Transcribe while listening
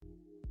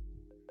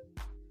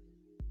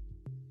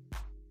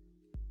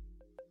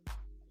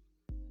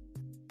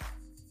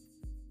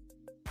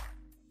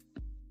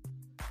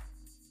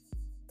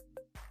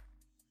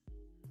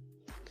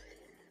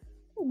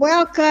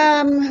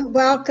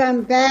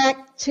Welcome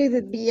back to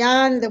the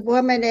Beyond the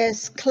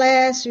Womanist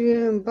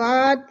Classroom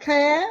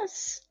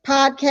podcast.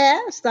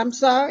 I'm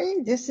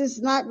sorry, this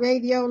is not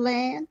Radio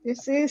Land.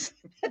 This is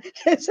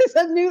this is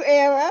a new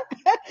era.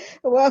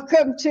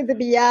 Welcome to the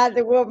Beyond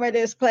the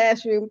Womanist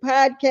Classroom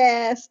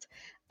podcast.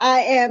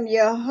 I am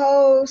your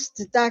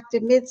host,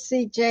 Dr.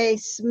 Mitzi J.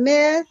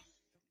 Smith,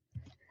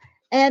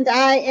 and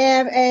I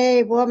am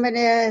a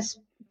womanist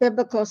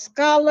biblical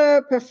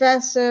scholar,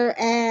 professor,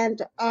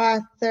 and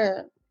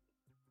author.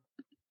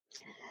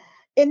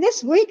 In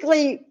this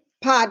weekly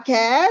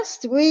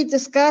podcast, we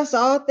discuss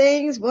all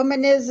things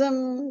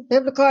womanism,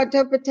 biblical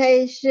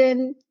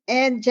interpretation,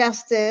 and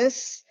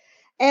justice,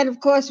 and of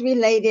course,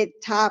 related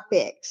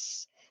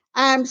topics.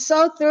 I'm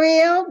so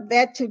thrilled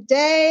that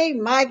today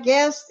my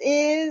guest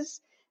is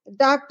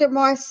Dr.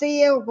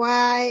 Marcia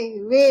Y.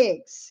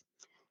 Riggs.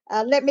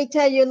 Let me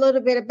tell you a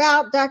little bit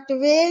about Dr.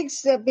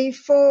 Riggs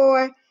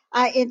before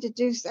I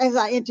introduce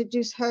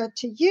her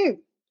to you.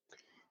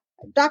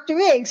 Dr.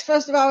 Riggs,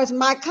 first of all, is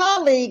my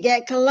colleague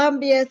at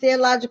Columbia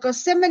Theological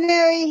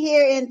Seminary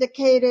here in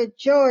Decatur,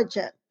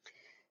 Georgia.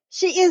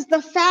 She is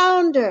the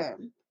founder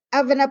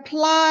of an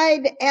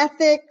applied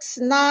ethics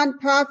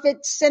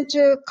nonprofit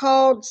center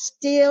called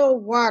Still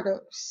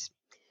Waters.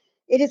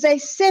 It is a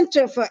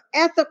center for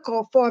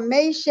ethical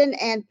formation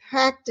and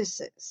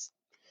practices.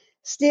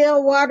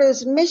 Still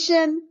Waters'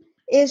 mission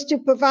is to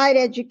provide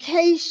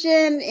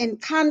education in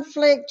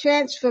conflict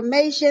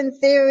transformation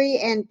theory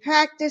and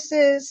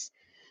practices,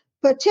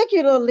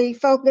 particularly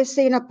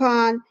focusing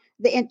upon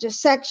the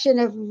intersection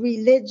of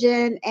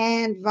religion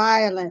and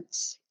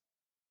violence.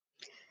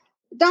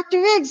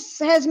 Dr. Riggs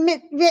has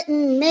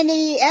written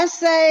many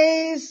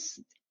essays,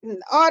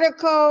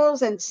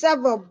 articles, and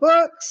several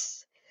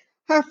books.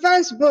 Her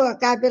first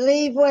book, I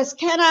believe, was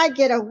Can I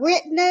Get a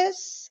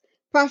Witness?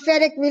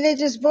 Prophetic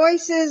Religious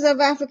Voices of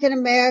African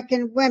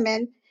American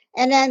Women,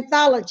 an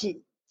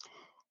anthology.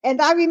 And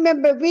I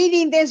remember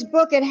reading this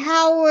book at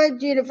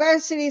Howard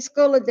University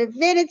School of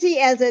Divinity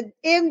as an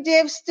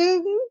MDiv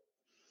student.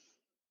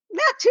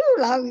 Not too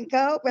long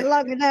ago, but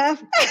long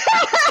enough.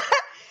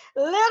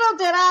 Little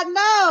did I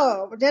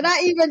know, did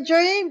I even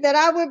dream that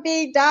I would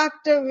be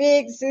Dr.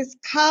 Riggs'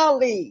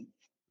 colleague.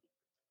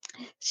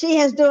 She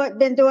has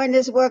been doing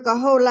this work a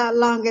whole lot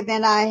longer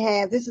than I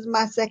have. This is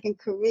my second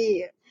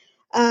career.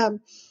 Her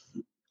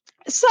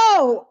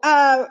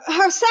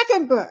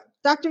second book,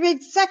 Dr.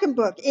 Riggs' second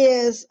book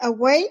is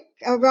Awake,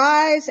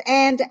 Arise,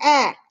 and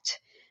Act,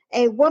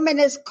 A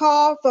Womanist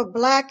Call for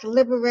Black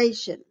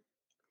Liberation.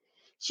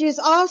 She is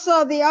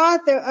also the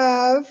author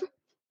of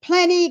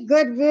Plenty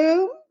Good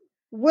Room,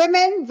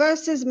 Women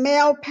versus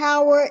Male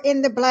Power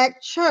in the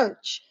Black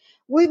Church.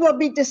 We will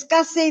be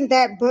discussing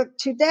that book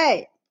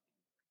today.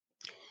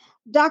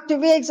 Dr.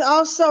 Riggs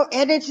also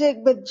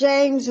edited with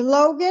James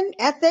Logan,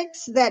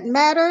 Ethics That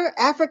Matter,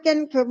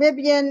 African,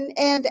 Caribbean,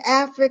 and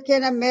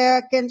African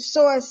American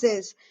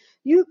Sources.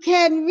 You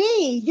can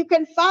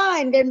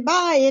find and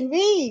buy and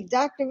read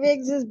Dr.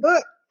 Riggs'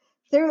 book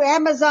through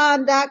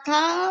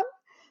Amazon.com.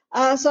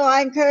 So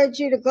I encourage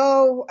you to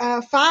go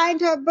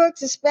find her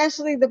books,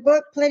 especially the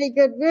book Plenty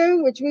Good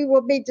Room, which we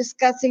will be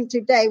discussing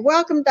today.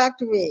 Welcome,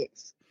 Dr.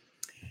 Riggs.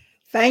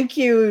 Thank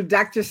you,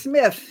 Dr.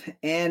 Smith,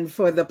 and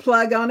for the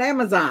plug on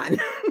Amazon.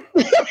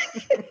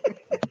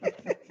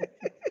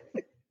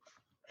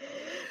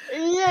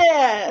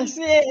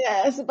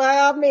 Yes, by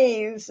all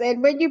means.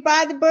 And when you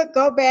buy the book,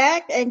 go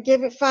back and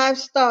give it 5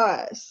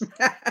 stars.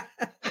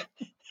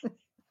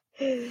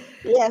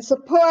 Yeah,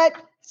 support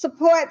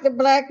the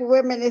Black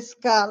womenist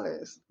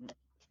scholars.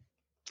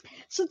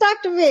 So,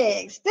 Dr.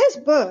 Riggs, this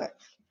book,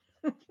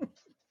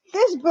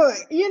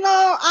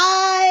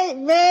 I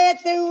read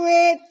through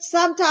it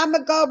some time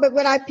ago, but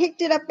when I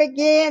picked it up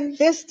again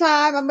this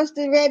time, I must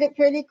have read it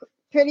pretty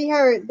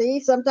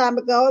hurriedly some time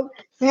ago,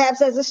 perhaps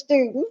as a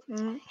student.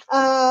 Mm-hmm.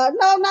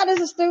 No, not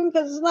as a student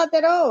because it's not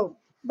that old,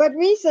 but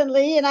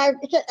recently, and I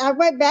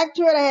went back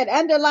to it. I had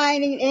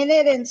underlining in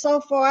it and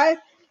so forth,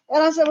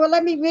 and I said, well,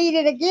 let me read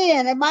it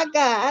again. And my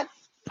God,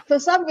 for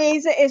some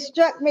reason, it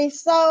struck me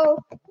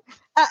so.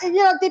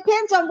 It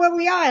depends on where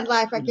we are in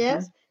life, I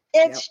guess.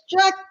 It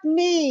struck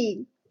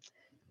me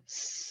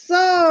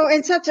so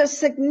in such a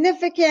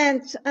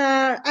significant,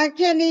 I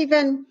can't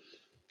even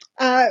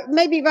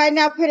maybe right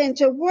now put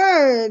into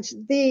words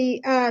the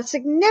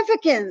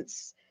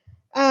significance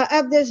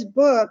of this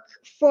book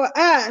for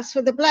us,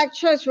 for the Black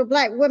church, for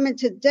Black women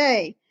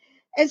today.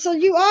 And so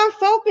you are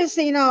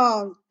focusing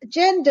on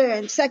gender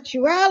and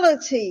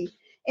sexuality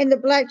in the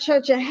Black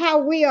church and how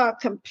we are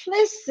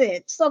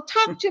complicit. So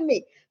talk to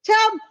me.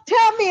 Tell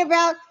me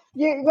about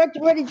what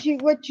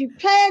you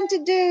plan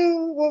to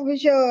do? What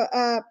was your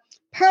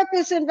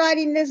purpose in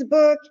writing this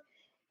book,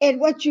 and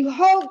what you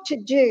hope to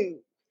do?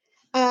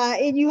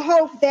 And you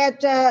hope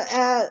that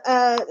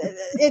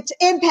its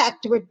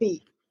impact would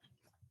be.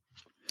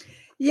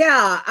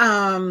 Yeah,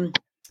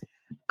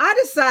 I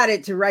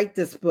decided to write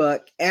this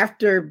book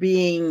after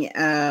being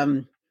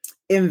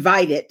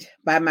invited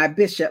by my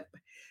bishop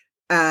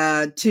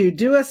to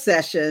do a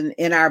session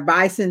in our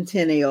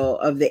bicentennial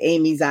of the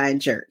Amy Zion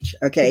Church.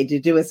 Okay, to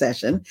do a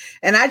session,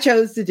 and I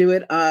chose to do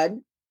it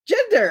on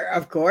gender,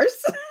 of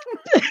course,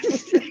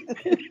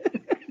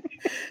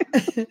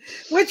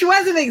 which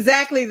wasn't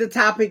exactly the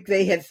topic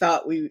they had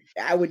thought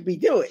I would be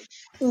doing.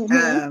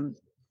 Mm-hmm.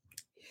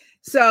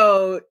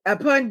 So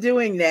upon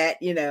doing that,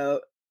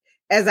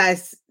 as I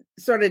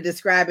sort of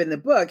describe in the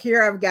book,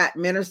 here I've got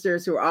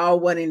ministers who are all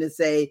wanting to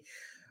say,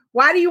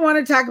 why do you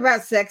want to talk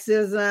about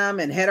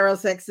sexism and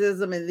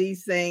heterosexism and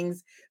these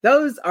things?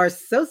 Those are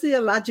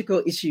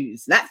sociological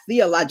issues, not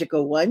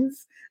theological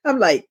ones. I'm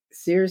like,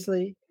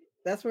 seriously?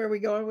 That's where we're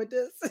going with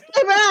this?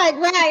 Right.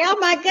 Oh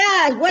my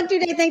God. What do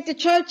they think the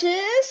church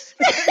is?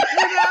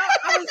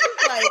 I was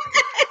just like,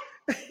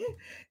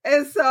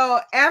 and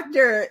so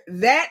after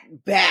that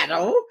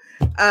battle,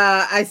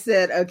 I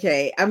said,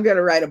 okay, I'm going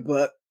to write a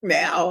book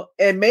now.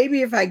 And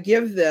maybe if I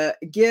give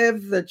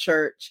the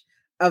church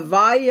a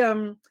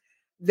volume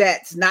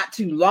that's not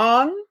too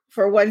long,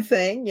 for one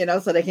thing,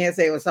 so they can't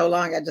say it was so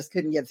long, I just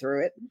couldn't get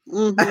through it.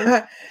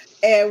 Mm-hmm.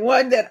 And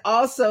one that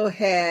also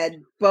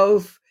had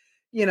both,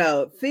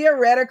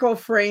 theoretical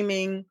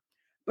framing,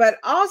 but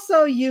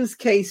also used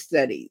case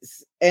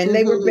studies. And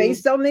they were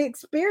based on the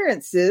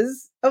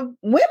experiences of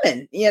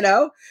women,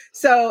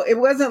 So it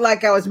wasn't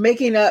like I was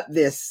making up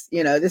this,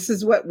 this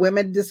is what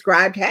women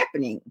described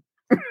happening.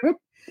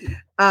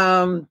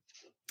 And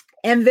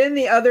then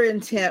the other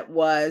intent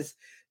was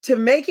to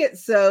make it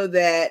so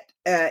that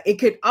it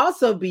could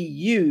also be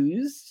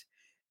used,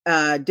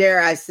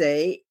 dare I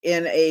say,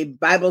 in a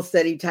Bible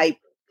study type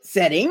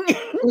setting.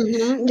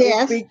 Mm-hmm.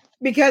 Yes.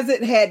 Because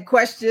it had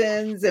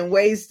questions and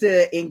ways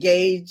to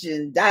engage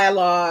in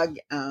dialogue,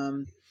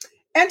 and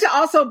to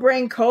also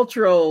bring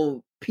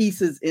cultural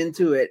pieces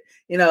into it,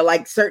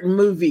 like certain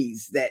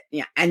movies that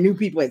I knew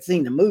people had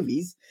seen the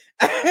movies.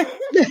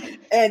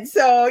 And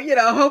so,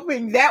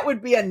 hoping that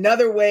would be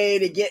another way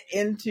to get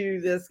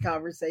into this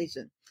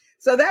conversation.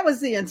 So that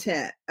was the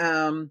intent.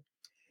 And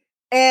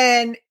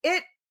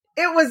it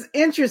was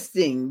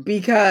interesting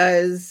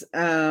because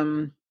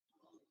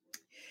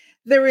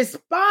the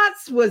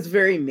response was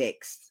very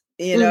mixed,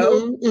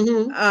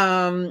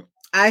 I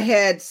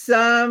had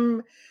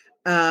some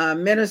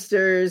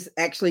ministers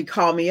actually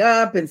call me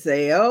up and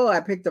say, oh, I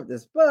picked up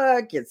this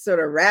book. It sort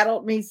of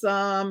rattled me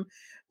some,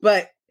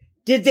 but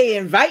did they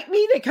invite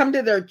me to come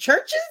to their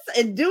churches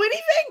and do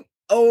anything?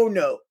 Oh,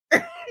 no.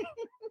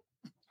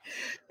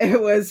 It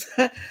was,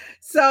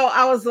 so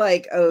I was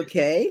like,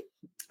 okay,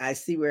 I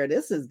see where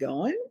this is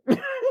going.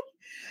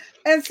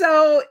 And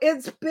so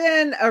it's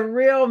been a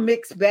real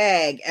mixed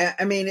bag.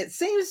 I mean, it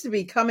seems to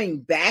be coming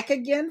back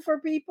again for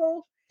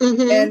people,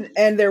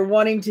 and they're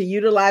wanting to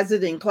utilize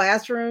it in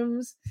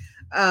classrooms.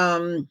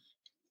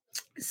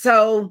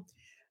 So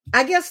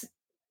I guess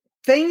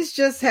things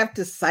just have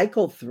to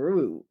cycle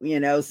through,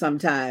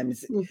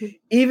 sometimes,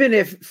 even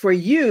if for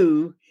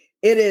you,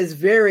 it is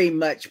very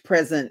much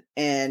present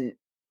and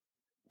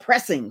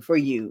pressing for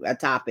you, a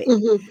topic.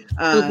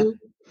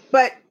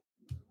 But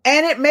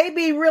and it may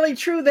be really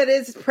true that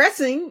it's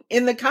pressing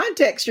in the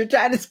context you're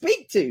trying to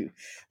speak to,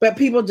 but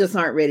people just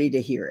aren't ready to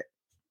hear it.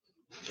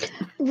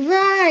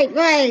 Right.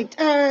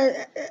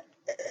 I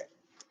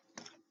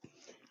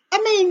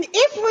mean,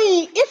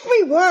 if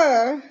we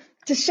were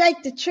to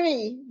shake the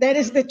tree that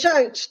is the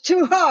church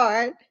too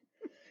hard,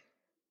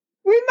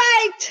 we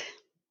might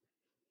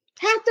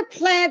have to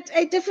plant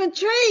a different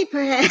tree,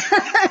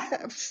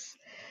 perhaps.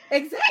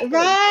 Exactly.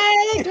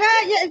 Right.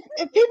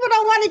 People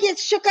don't want to get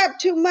shook up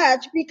too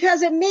much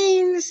because it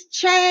means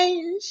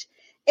change.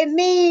 It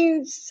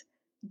means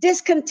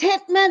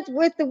discontentment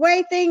with the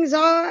way things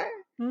are.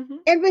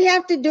 And we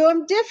have to do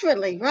them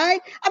differently,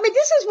 right? I mean,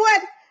 this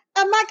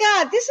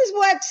is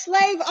what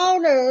slave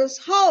owners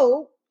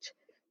hoped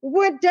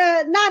would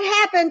not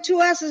happen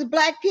to us as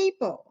Black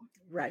people.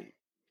 Right.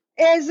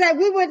 Is that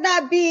we would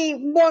not be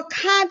more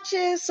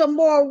conscious or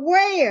more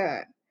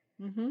aware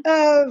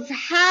of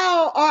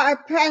how our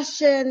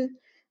oppression,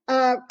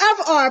 of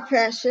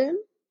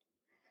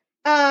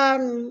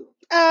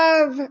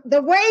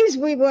the ways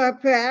we were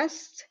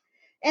oppressed,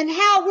 and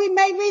how we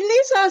may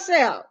release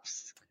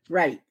ourselves.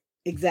 Right,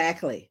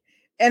 exactly.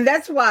 And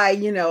that's why,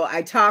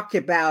 I talked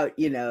about,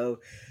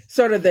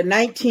 sort of the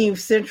 19th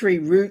century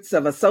roots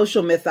of a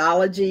social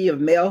mythology of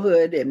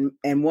malehood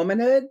and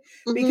womanhood,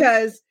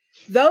 because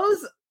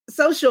those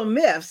social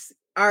myths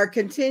are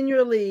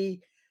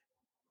continually,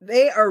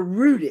 they are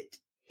rooted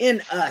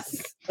in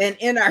us and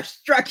in our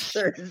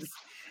structures.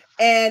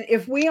 And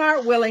if we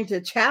aren't willing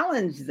to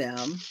challenge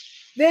them,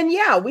 then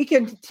we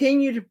can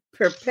continue to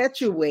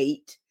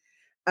perpetuate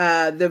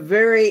the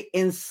very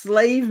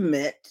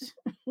enslavement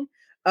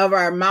of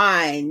our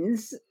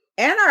minds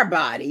and our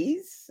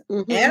bodies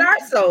and our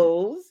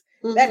souls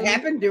that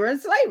happened during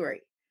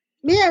slavery.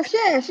 Yes.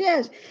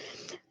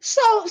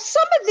 So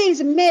some of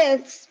these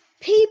myths,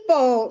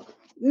 people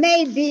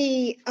may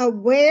be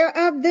aware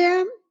of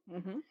them,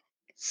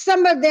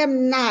 some of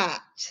them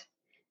not.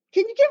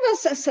 Can you give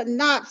us a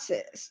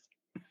synopsis?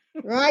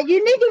 Right?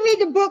 You need to read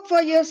the book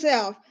for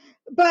yourself.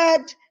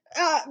 But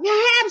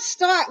perhaps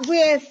start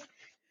with,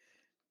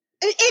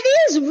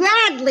 it is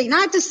rattling,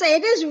 not to say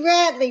it is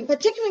rattling,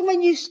 particularly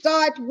when you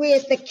start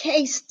with the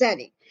case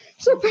study.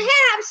 So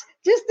perhaps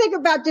just think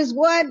about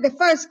the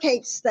first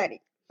case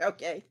study.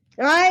 Okay.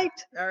 Right?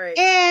 All right.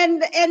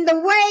 And the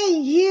way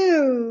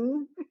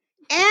you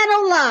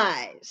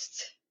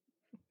analyzed,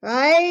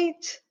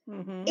 right?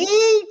 Mm-hmm.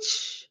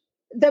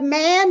 The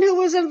man who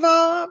was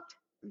involved,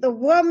 the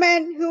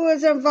woman who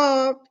was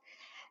involved,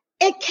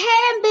 it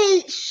can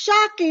be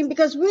shocking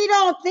because we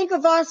don't think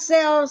of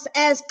ourselves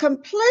as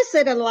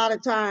complicit a lot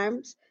of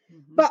times,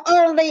 but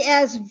only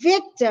as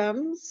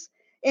victims.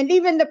 And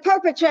even the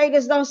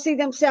perpetrators don't see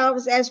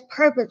themselves as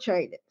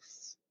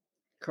perpetrators.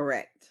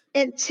 Correct.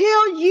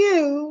 Until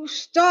you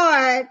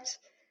start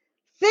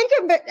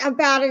thinking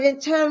about it in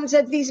terms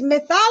of these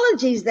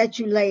mythologies that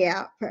you lay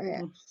out,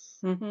 perhaps.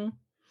 Mm-hmm.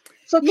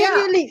 So can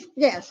you at least,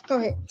 yes, go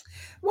ahead.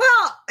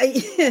 Well,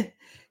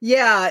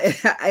 yeah,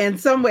 in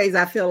some ways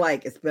I feel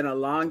like it's been a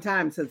long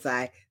time since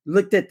I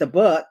looked at the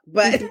book,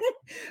 but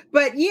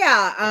but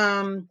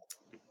yeah,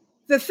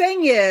 the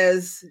thing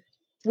is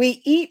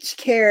we each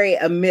carry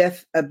a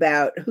myth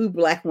about who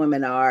Black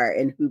women are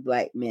and who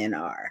Black men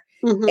are.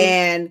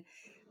 And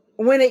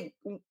when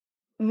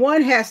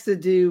one has to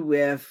do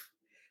with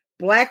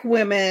Black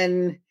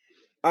women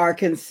are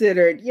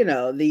considered,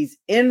 these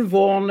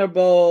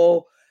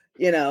invulnerable,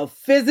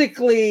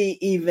 physically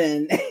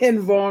even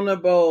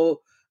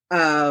invulnerable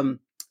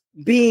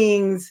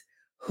beings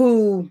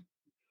who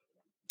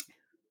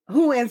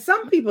in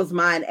some people's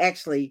mind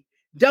actually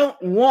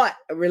don't want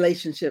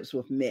relationships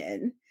with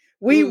men.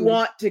 We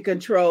want to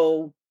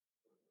control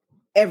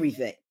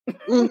everything.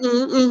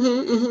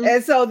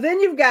 And so then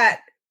you've got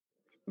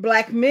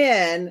Black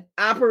men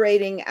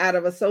operating out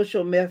of a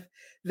social myth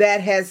that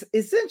has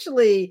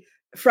essentially,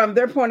 from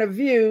their point of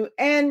view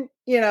and,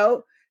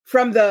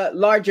 from the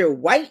larger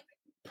white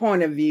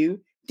point of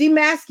view,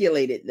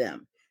 demasculated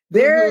them.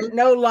 They're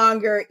no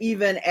longer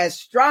even as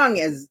strong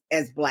as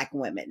Black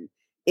women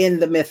in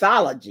the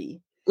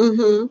mythology.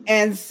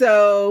 And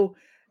so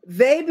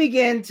they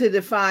begin to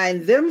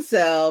define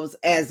themselves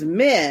as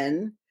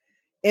men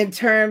in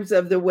terms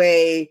of the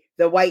way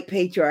the white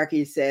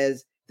patriarchy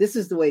says, this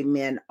is the way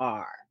men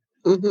are.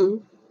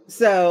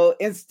 So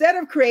instead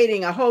of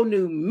creating a whole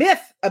new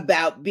myth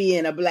about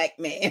being a Black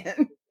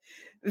man,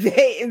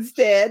 they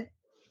instead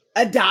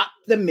adopt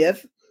the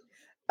myth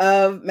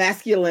of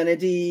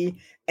masculinity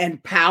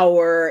and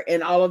power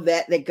and all of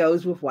that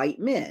goes with white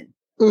men.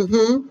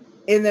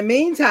 In the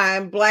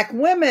meantime, Black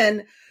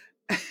women,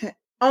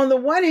 on the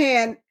one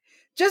hand,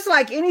 just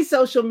like any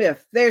social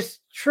myth, there's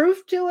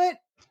truth to it,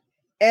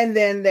 and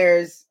then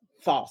there's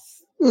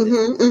false.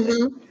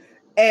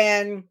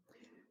 And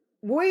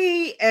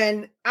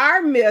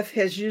our myth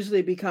has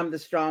usually become the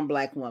strong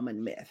Black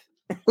woman myth.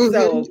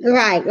 So,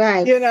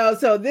 right.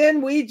 So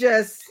then we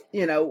just,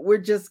 we're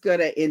just going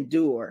to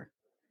endure.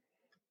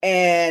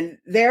 And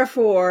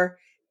therefore,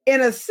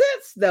 in a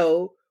sense,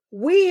 though,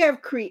 we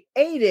have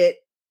created,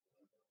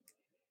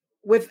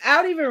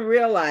 without even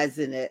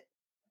realizing it,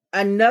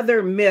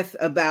 another myth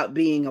about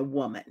being a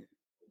woman.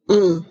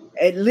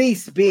 At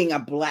least being a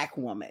Black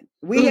woman.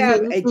 We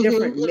have a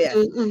different myth.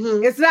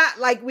 It's not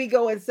like we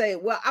go and say,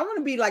 well, I want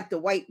to be like the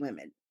white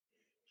women.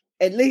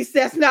 At least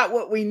that's not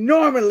what we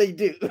normally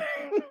do.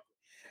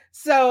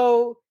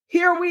 So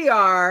here we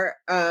are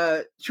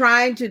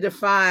trying to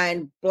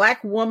define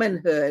Black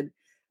womanhood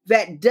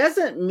that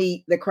doesn't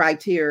meet the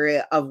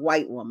criteria of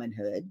white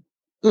womanhood.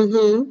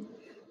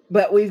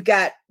 But we've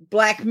got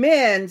Black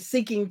men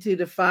seeking to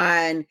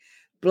define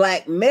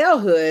Black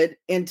malehood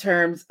in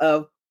terms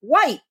of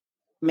white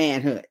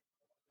manhood.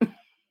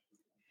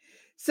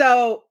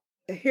 So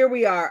here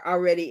we are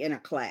already in a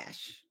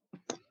clash.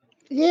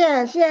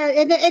 Yes, yeah.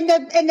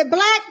 And the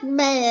Black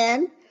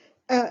men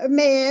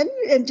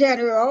in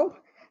general,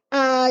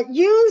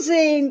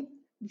 using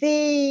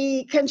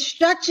the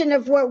construction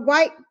of what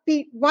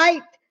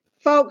white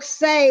folks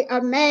say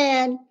a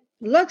man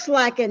looks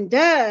like and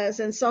does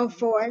and so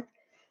forth,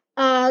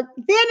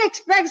 then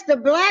expects the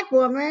Black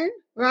woman,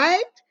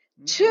 right,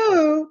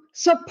 to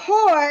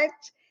support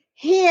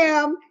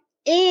him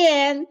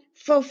in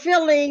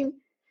fulfilling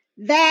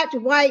that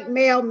white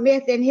male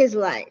myth in his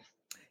life.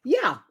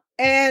 Yeah.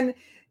 And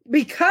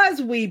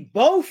because we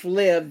both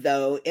live,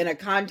 though, in a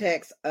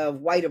context of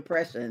white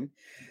oppression,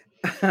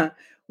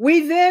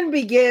 we then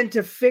begin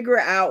to figure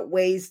out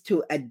ways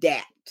to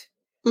adapt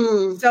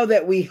so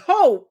that we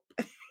hope,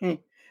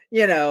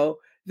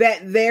 that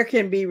there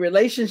can be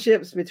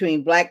relationships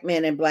between Black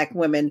men and Black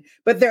women,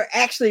 but they're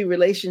actually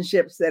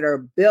relationships that are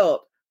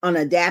built on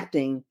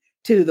adapting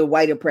to the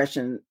white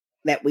oppression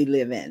that we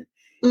live in.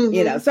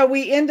 So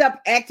we end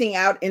up acting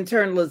out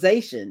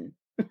internalization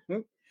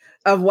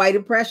of white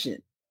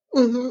oppression.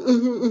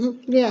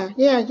 Yeah.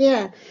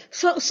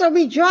 So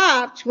we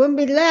dropped, when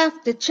we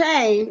left the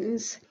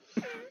chains,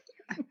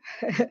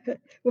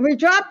 we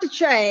dropped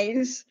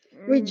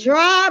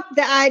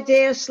the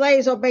idea of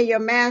slaves obey your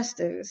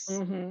masters,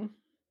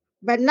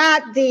 but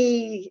not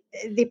the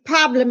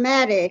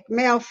problematic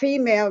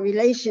male-female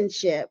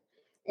relationship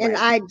an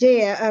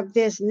idea of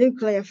this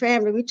nuclear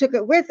family. We took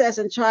it with us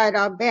and tried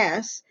our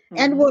best,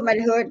 and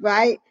womanhood,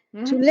 right,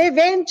 to live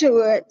into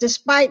it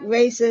despite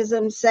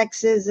racism,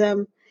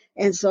 sexism,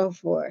 and so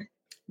forth.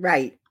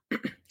 Right.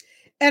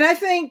 And I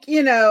think,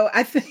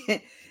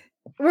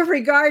 with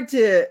regard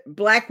to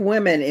Black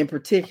women in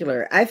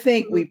particular, I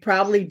think we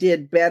probably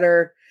did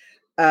better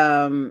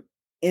in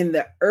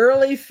the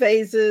early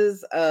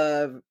phases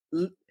of,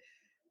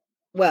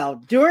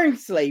 during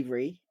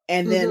slavery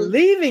and then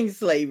leaving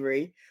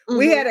slavery.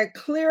 We had a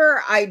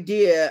clearer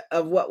idea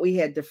of what we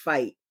had to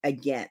fight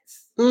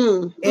against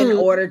in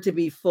order to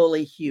be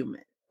fully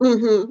human.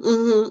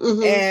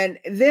 And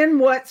then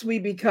once we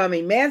become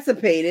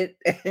emancipated,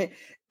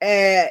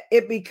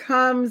 it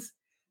becomes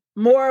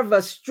more of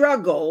a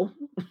struggle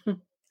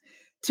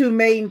to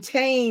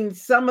maintain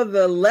some of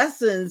the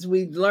lessons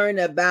we've learned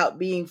about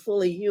being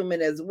fully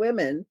human as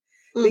women,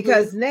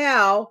 because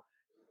now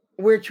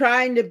we're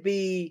trying to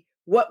be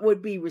what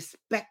would be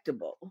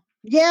respectable.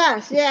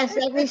 Yes,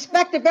 like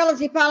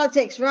respectability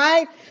politics,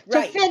 right?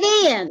 To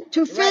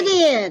fit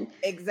in.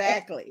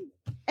 Exactly.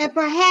 And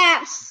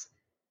perhaps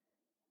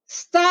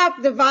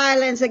stop the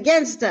violence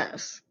against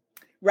us.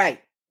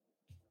 Right.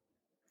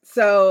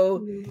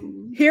 So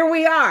here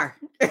we are,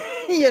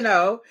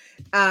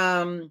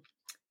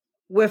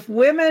 with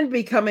women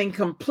becoming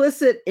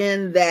complicit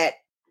in that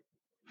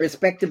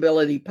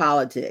respectability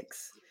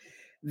politics.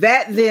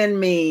 That then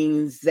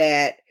means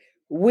that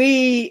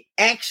we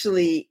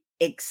actually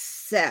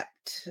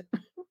accept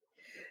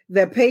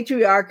the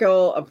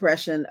patriarchal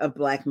oppression of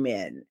Black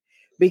men,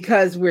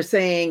 because we're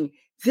saying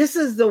this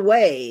is the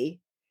way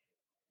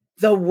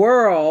the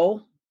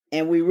world,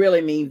 and we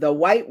really mean the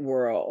white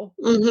world,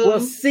 will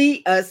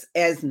see us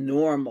as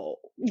normal.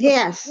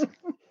 Yes.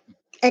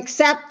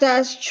 Accept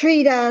us,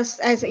 treat us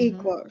as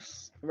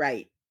equals.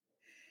 Right.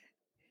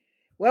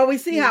 Well, we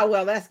see how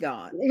well that's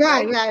gone.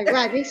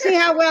 Right. We see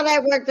how well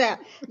that worked out.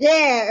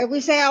 Yeah,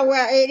 we see how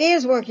well it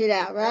is working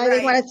out, right?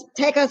 They want to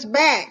take us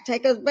back. So,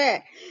 at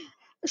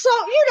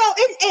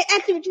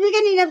the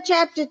beginning of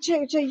chapter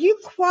 2, so you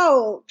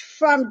quote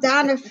from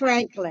Donna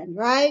Franklin,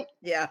 right?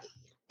 Yeah.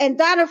 And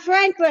Donna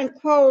Franklin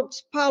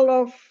quotes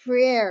Paulo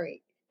Freire.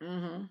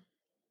 And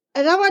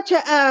I want to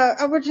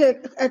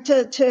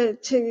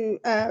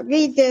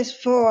read this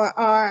for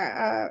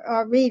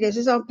our readers.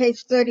 It's on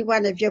page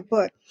 31 of your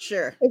book.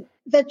 Sure.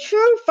 The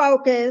true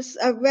focus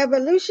of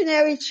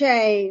revolutionary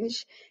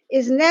change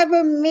is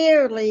never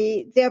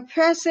merely the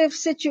oppressive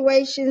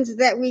situations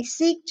that we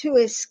seek to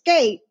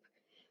escape,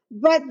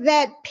 but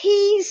that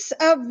peace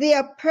of the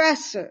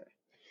oppressor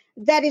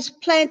that is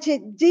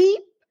planted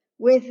deep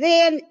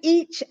within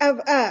each of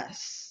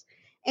us,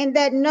 and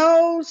that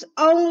knows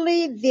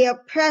only the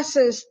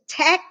oppressor's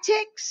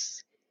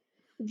tactics,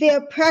 the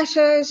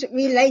oppressor's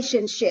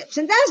relationships.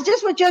 And that's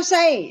just what you're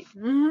saying.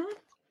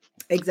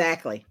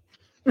 Exactly.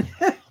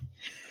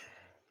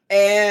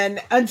 And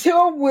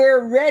until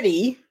we're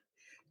ready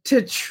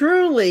to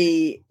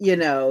truly,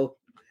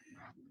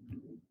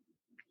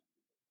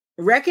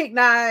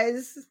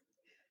 recognize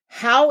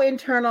how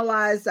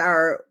internalized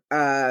our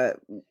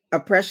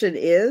oppression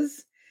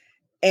is,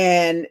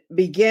 and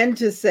begin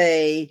to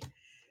say,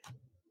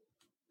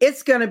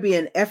 it's going to be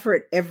an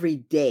effort every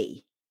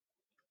day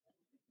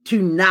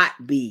to not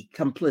be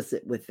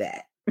complicit with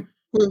that.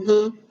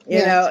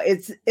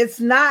 It's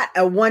not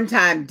a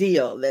one-time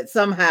deal that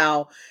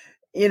somehow,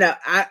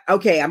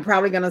 I'm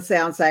probably going to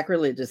sound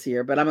sacrilegious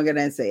here, but I'm going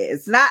to say it.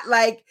 It's not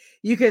like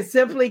you can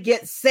simply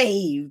get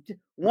saved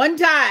one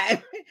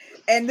time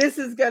and this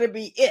is going to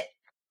be it.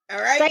 All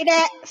right.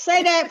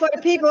 Say that for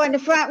the people in the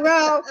front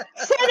row.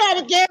 Say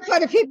that again for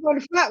the people in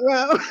the front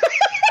row.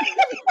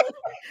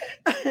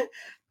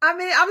 I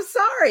mean, I'm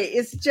sorry.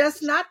 It's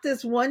just not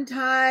this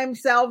one-time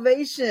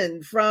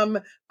salvation from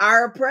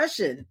our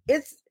oppression.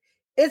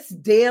 It's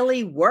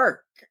daily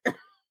work.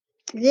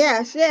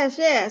 Yes. Yeah,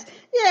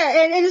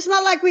 and it's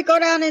not like we go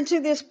down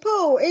into this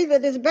pool, either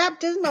this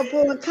baptismal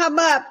pool, and come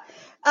up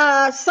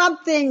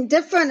something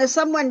different or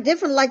someone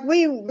different, like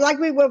we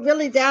were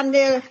really down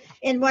there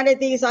in one of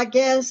these, I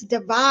guess,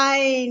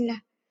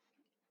 divine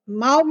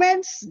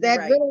moments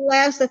that really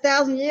last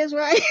 1,000 years,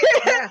 right?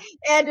 Yeah.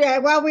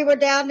 And while we were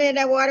down there in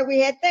that water, we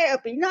had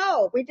therapy.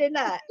 No, we did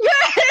not.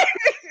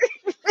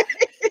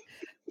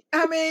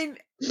 I mean,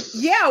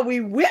 yeah,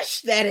 we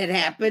wish that it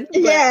happened.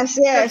 But yes.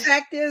 The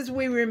fact is,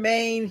 we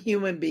remain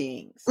human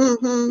beings,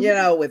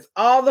 with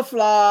all the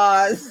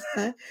flaws,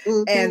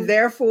 and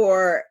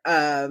therefore,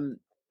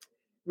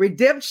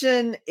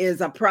 redemption is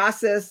a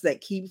process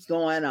that keeps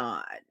going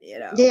on,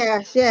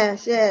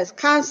 Yes.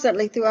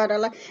 Constantly throughout our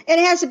life.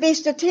 And it has to be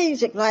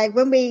strategic. Like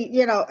when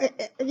we,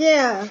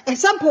 at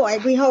some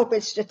point we hope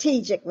it's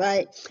strategic,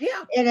 right?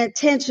 Yeah. And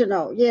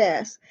intentional.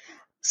 Yes.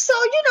 So,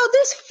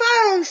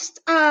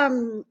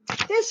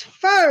 this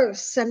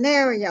first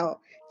scenario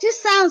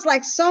just sounds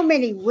like so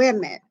many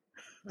women.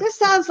 This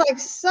sounds like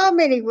so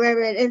many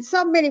women, and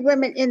so many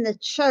women in the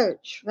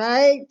church,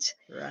 right?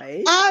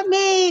 Right. I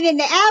mean, in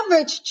the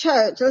average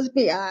church, let's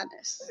be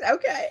honest.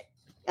 Okay.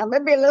 I'm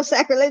going to be a little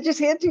sacrilegious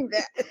here too.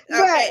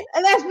 Now. Okay.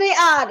 But let's be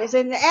honest.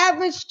 In the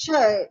average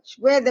church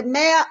where a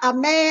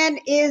man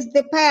is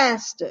the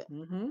pastor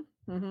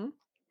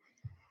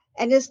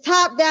and is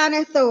top-down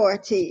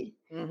authority,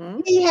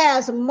 he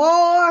has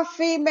more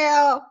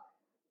female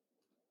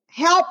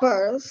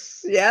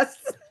helpers. Yes.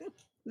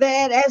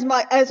 Than,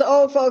 as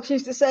old folks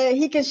used to say,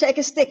 he can shake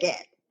a stick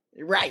at.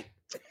 Right.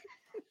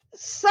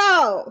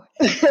 So,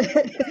 in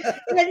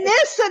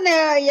this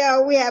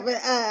scenario, we have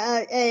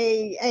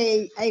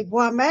a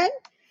woman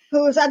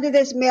who is under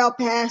this male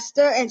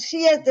pastor, and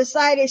she has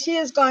decided she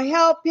is going to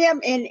help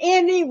him in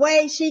any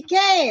way she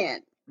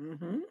can.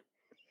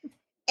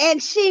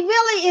 And she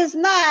really is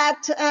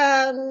not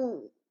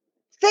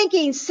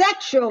thinking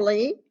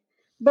sexually,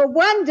 but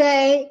one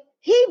day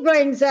he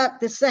brings up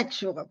the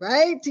sexual,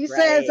 right? He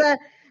says,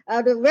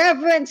 the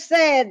Reverend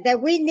said that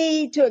we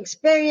need to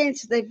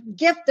experience the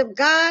gift of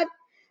God,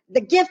 the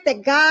gift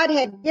that God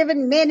had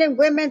given men and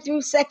women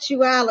through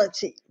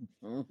sexuality.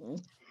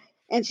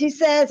 And she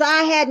says,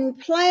 I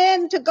hadn't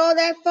planned to go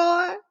that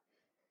far.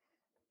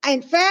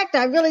 In fact,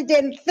 I really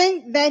didn't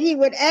think that he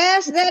would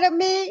ask that of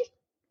me.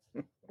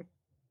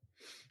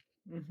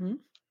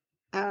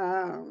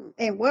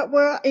 In what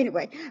world?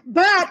 Anyway,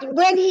 but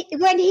when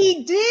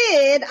he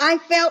did, I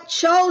felt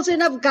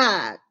chosen of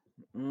God.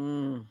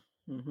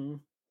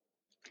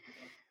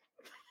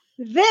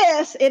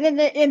 This, and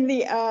in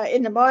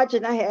the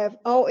margin, I have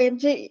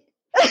OMG.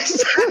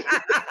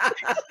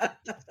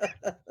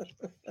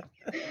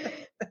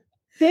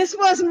 This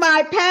was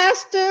my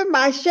pastor,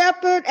 my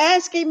shepherd,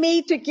 asking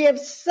me to give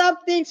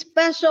something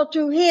special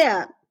to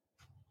him.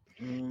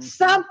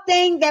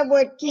 Something that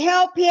would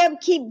help him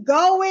keep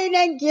going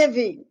and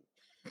giving.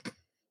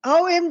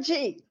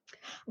 OMG.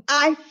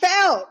 I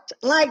felt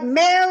like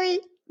Mary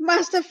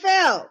must have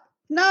felt.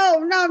 No.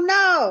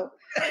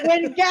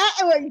 When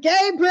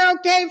Gabriel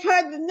gave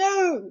her the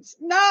news.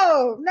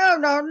 No.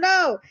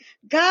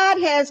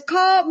 God has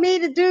called me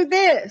to do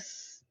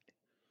this.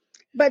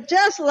 But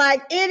just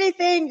like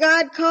anything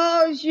God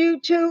calls you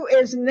to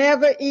is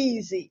never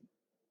easy.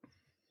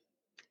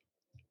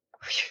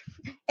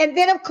 And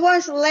then, of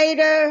course,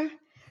 later,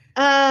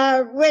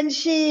 when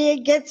she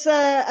gets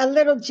a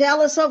little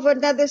jealous over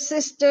another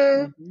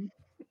sister,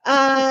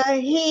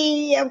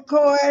 he, of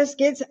course,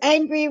 gets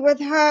angry with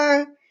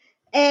her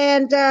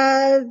and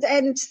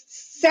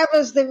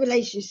severs the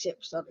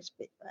relationship, so to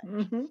speak.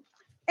 Right?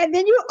 And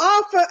then you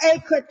offer a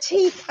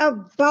critique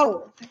of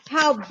both,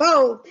 how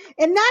both,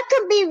 and that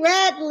can be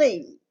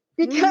rattling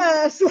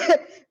because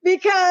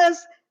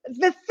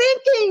the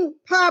thinking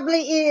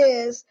probably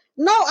is,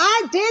 no,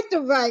 I did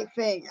the right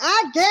thing.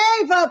 I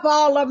gave up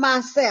all of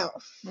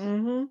myself,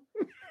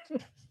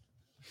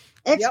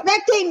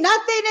 expecting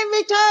nothing in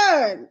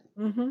return.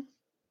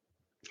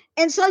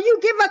 And so you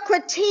give a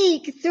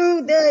critique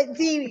through the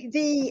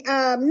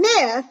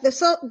myth, the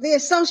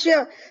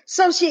social.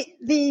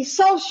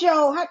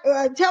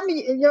 Tell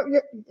me,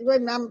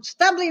 I'm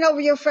stumbling over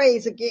your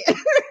phrase again.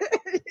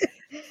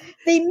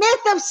 The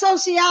myth of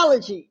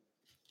sociology.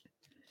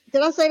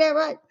 Did I say that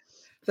right?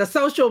 The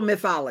social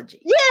mythology.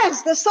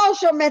 Yes, the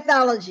social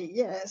mythology.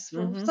 Yes,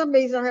 for some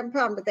reason I'm having a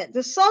problem with that.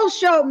 The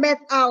social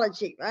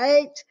mythology,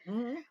 right?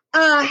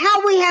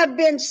 How we have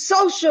been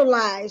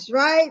socialized,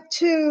 right,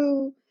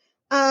 to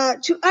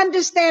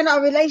understand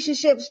our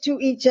relationships to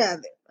each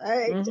other,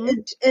 right,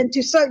 and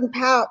to certain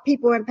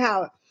people in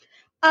power.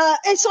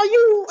 And so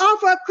you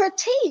offer a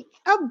critique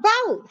of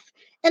both.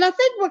 And I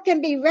think what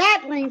can be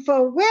rattling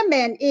for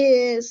women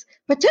is,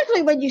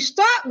 particularly when you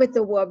start with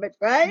the woman,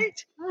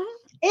 right,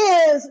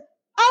 is,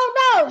 oh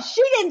no,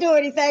 she didn't do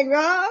anything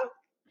wrong.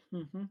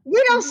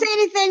 We don't see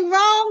anything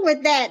wrong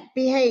with that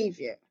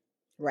behavior.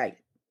 Right.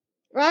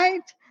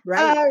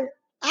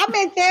 I'm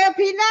in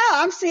therapy now.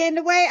 I'm seeing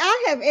the way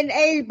I have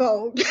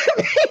enabled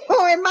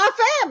people in my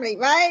family,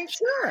 right?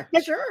 Sure.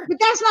 But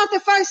that's not the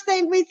first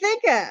thing we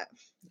think of.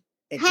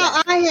 Exactly.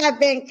 How I have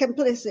been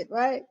complicit,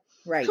 right?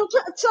 Right. So say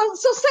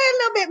a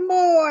little bit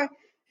more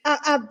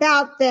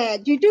about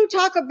that. You do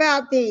talk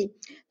about the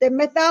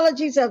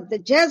mythologies of the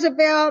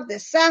Jezebel, the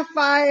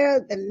Sapphire,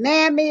 the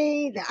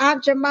Mammy, the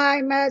Aunt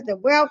Jemima, the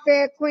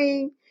welfare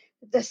queen,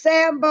 the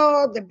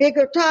Sambo, the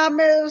Bigger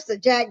Thomas, the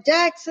Jack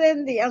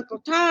Jackson, the Uncle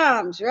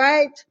Toms,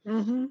 right?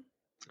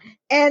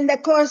 And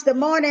of course the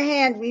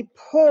Moynihan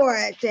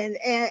report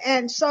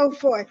and so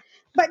forth.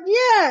 But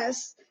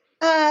yes,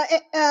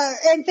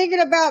 and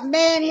thinking about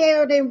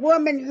manhood and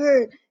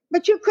womanhood,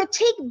 but you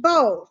critique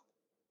both.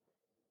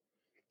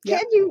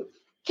 Yep.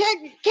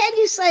 Can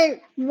you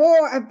say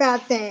more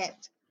about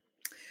that?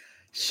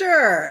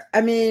 Sure.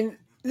 I mean,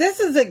 this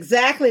is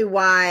exactly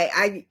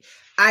why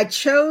I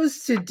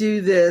chose to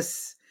do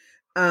this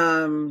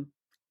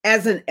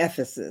as an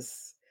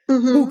ethicist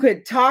who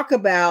could talk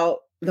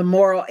about the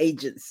moral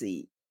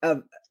agency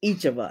of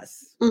each of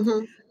us.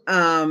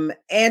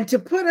 And to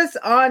put us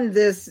on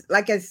this,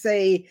 like I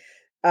say,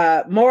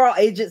 moral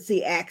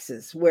agency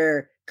axis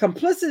where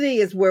complicity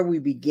is where we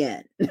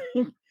begin.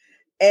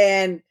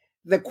 And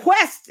the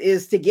quest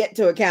is to get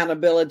to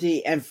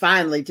accountability and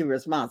finally to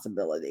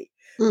responsibility.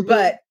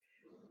 But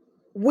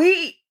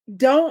we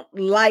don't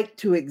like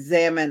to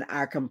examine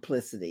our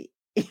complicity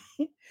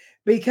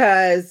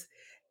because,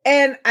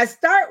 and I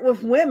start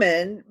with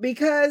women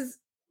because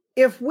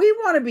if we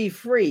want to be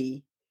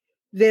free,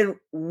 then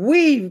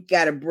we've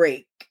got to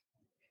break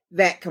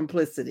that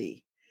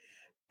complicity.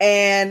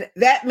 And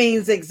that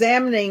means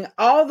examining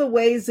all the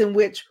ways in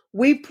which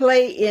we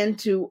play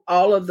into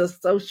all of the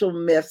social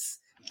myths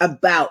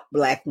about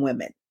Black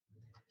women.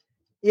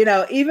 You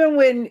know,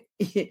 even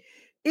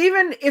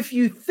if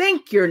you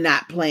think you're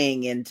not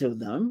playing into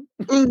them,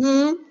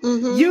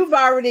 you've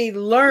already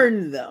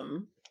learned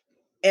them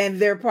and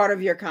they're part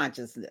of your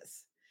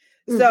consciousness.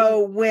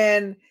 So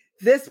when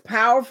this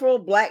powerful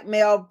Black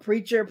male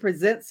preacher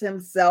presents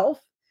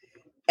himself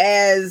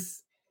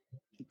as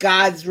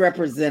God's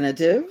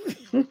representative,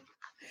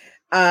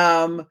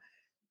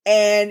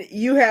 and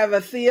you have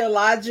a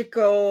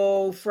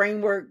theological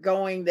framework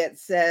going that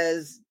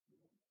says,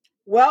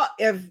 well,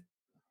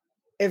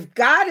 if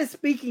God is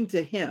speaking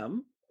to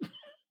him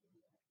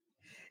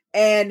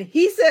and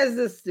he says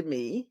this to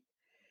me,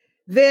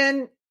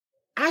 then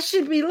I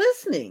should be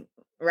listening,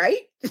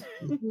 right?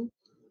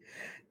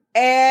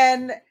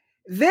 And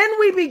then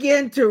we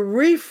begin to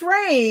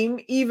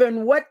reframe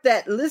even what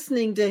that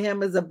listening to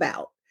him is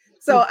about.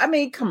 So, I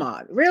mean, come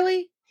on,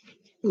 really?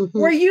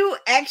 Were you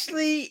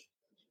actually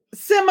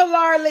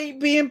similarly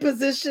being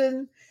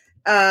positioned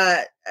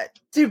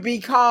to be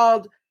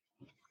called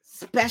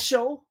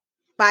special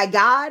by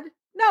God?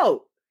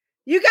 No,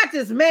 you got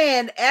this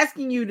man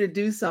asking you to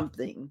do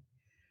something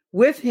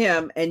with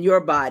him and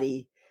your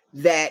body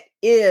that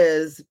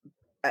is,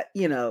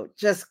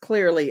 just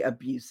clearly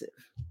abusive.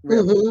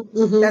 Really,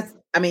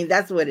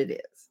 that's what it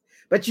is.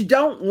 But you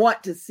don't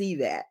want to see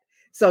that,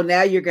 so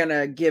now you're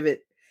gonna give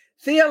it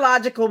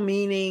theological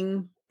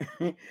meaning.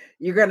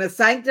 You're gonna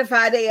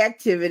sanctify the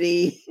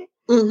activity,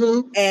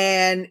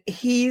 and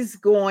he's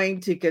going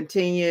to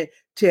continue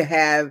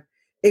to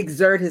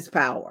exert his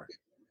power.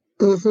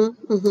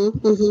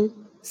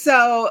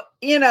 So,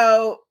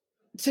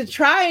 to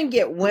try and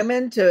get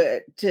women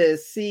to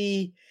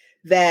see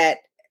that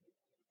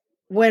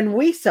when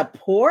we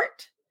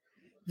support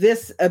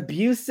this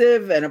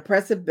abusive and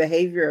oppressive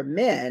behavior of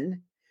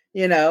men,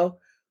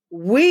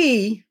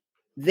 we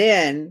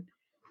then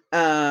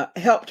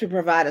help to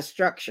provide a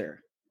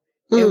structure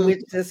in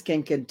which this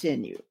can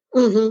continue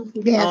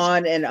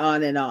on and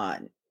on and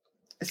on.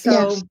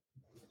 So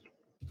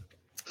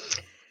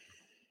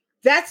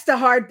that's the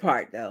hard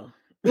part, though.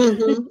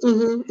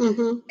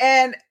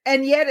 And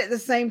yet at the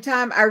same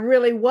time, I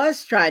really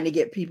was trying to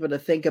get people to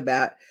think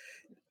about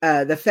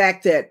the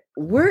fact that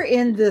we're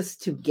in this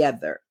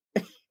together.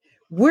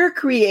 We're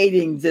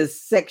creating this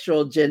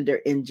sexual gender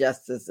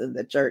injustice in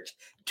the church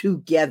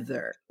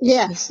together.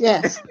 Yes.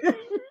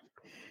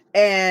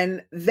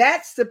 And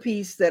that's the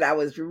piece that I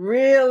was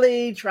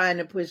really trying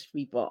to push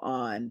people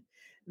on,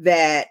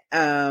 that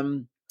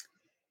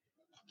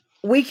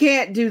we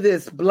can't do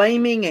this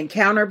blaming and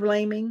counter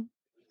blaming.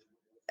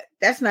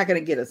 That's not going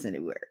to get us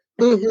anywhere.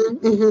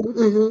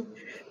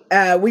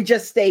 We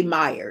just stay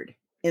mired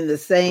in the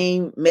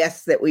same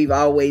mess that we've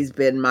always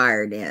been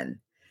mired in.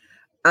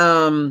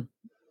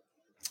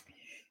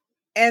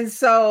 And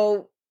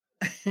so,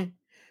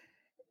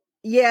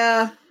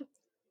 yeah,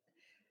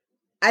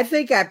 I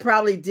think I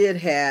probably did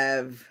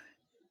have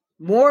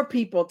more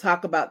people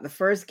talk about the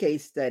first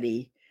case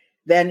study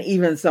than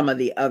even some of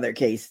the other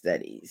case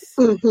studies,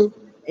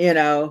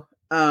 and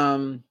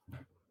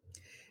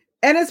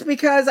it's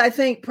because I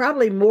think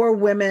probably more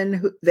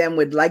women than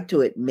would like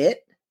to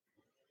admit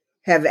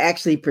have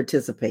actually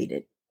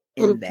participated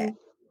in that.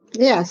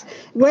 Yes,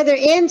 whether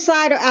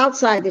inside or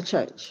outside the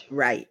church.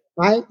 Right.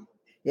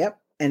 Yep.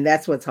 And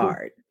that's what's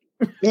hard.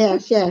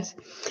 Yes.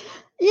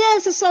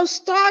 So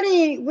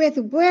starting with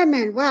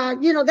women, wow,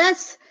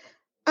 that's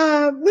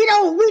we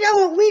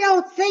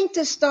don't think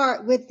to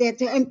start with it,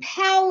 to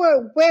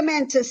empower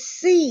women to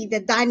see the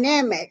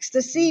dynamics,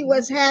 to see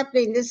what's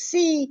happening, to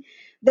see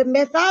the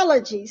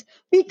mythologies,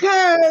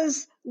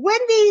 because when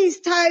these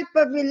type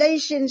of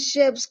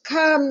relationships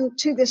come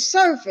to the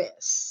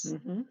surface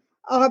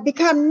or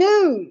become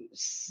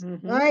news,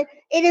 right?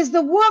 It is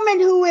the woman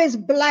who is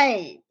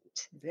blamed.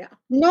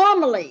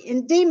 Normally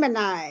and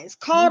demonized,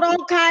 called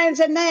all kinds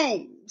of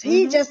names.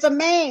 He's just a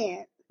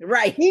man.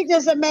 Right. He's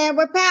just a man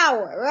with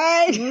power,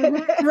 right?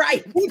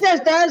 Right. He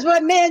just does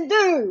what men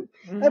do.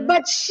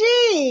 But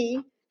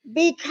she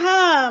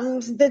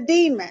becomes the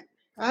demon,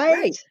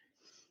 right?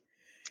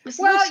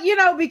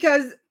 Well,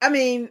 because, I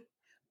mean,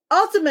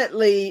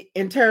 ultimately,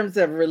 in terms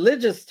of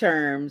religious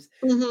terms,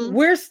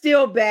 we're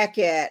still back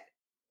at,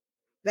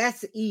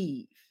 that's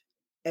Eve.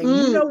 And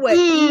you know what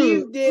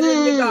Eve did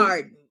in the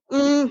garden?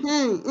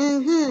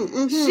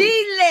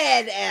 She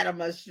led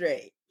Adam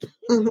astray.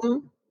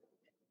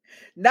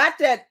 Not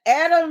that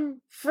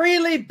Adam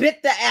freely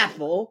bit the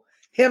apple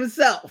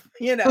himself,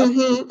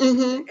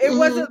 It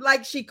wasn't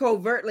like she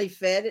covertly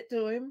fed it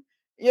to him,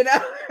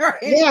 or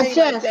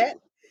anything like that.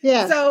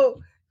 Yeah.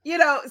 So,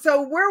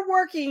 so we're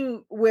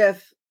working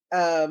with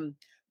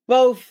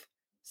both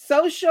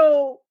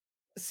social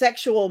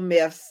sexual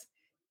myths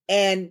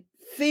and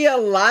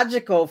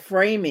theological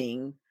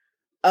framing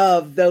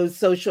of those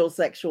social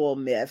sexual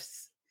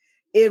myths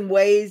in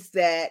ways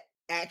that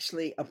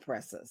actually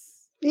oppress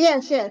us.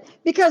 Yes, yes.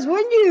 Because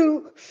when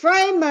you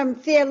frame them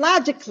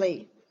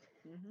theologically,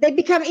 they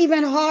become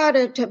even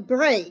harder to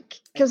break.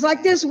 Because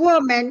like this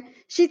woman,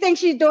 she thinks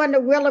she's doing the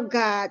will of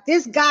God.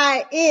 This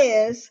guy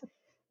is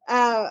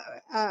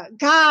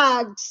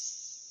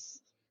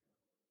God's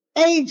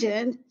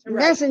agent,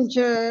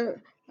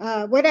 messenger,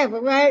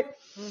 whatever, right?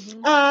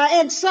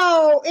 And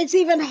so it's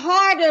even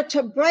harder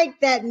to break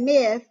that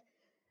myth,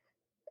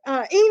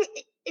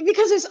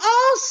 because it's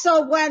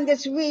also one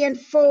that's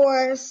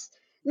reinforced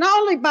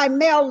not only by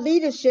male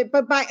leadership,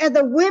 but by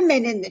other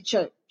women in the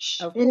church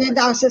and in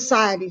our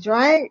societies,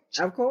 right?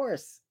 Of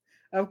course.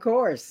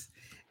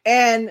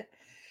 And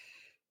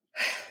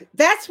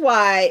that's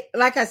why,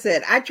 like I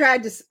said, I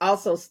tried to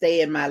also stay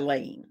in my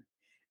lane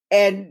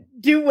and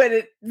do what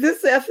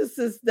this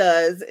emphasis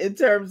does in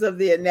terms of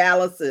the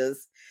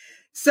analysis,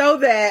 so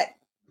that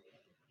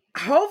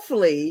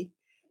hopefully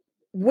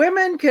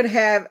women could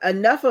have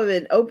enough of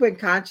an open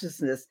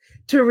consciousness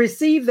to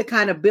receive the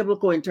kind of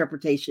biblical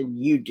interpretation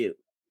you do.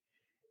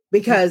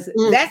 Because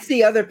that's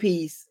the other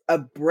piece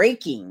of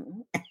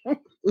breaking,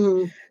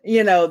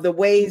 the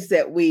ways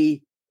that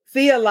we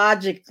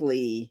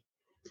theologically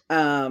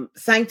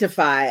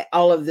sanctify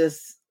all of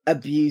this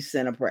abuse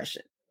and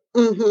oppression.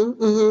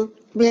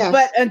 Yeah.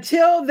 But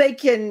until they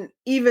can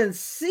even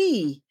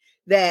see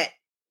that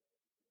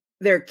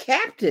they're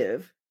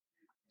captive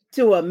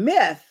to a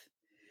myth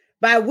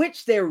by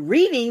which they're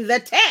reading the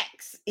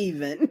text,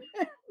 even,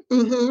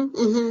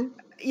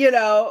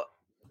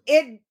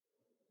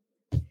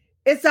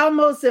 it's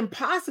almost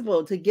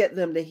impossible to get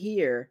them to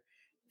hear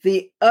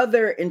the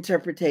other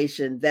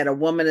interpretation that a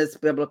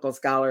womanist biblical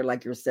scholar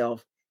like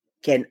yourself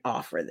can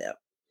offer them.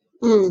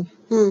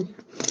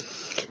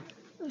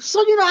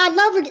 So, I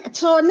love it.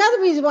 So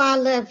another reason why I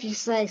love you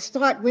say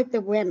start with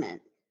the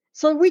women,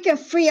 so we can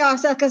free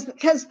ourselves,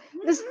 because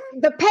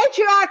the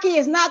patriarchy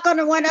is not going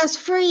to want us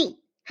free.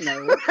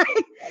 No,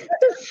 right?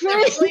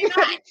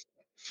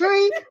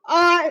 Free,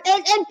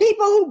 and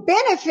people who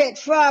benefit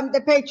from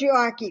the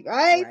patriarchy,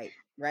 right?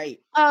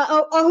 Right.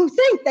 Or who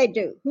think they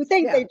do,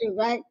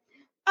 right?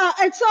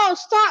 And so I'll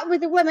start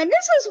with the women.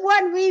 This is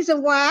one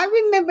reason why I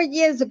remember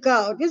years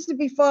ago, this is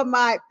before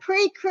my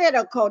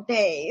pre-critical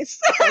days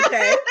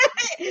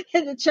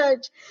in the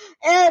church.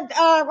 And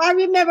I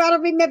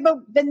don't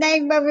remember the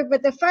name of it,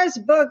 but the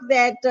first book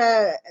that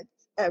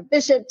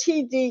Bishop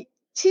T.D.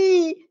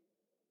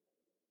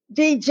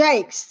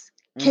 Jakes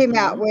came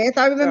out with,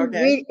 I remember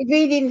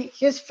reading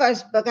his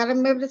first book. I don't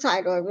remember the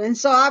title of it. And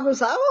so I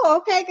was like,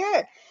 oh, okay,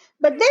 good.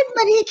 But then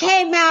when he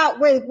came out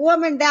with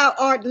Woman, Thou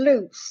Art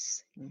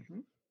Loose,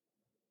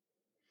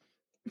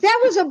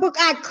 that was a book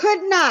I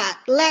could not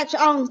latch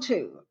on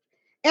to.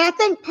 And I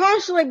think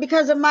partially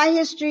because of my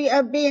history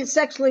of being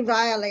sexually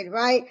violated,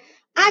 right?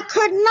 I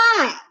could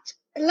not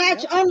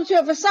latch on to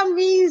it. For some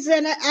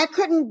reason, I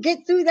couldn't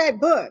get through that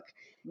book.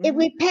 It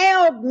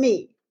repelled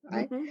me,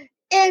 right?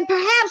 And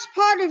perhaps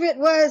part of it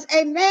was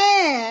a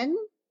man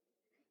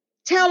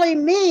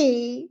telling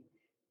me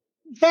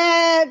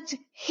that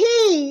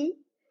he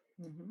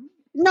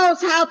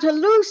knows how to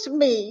loose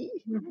me,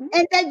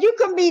 and that you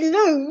can be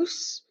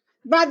loose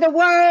by the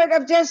word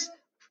of just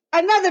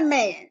another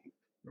man.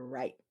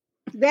 Right.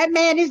 That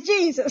man is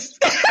Jesus.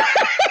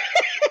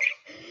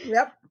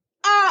 Yep.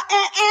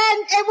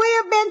 And we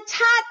have been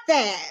taught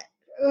that.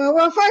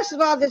 Well, first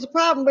of all, there's a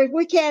problem with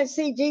we can't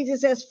see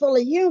Jesus as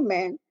fully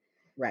human.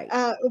 Right.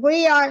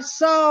 We have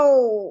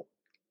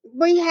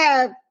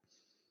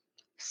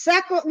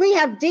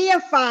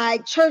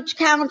deified church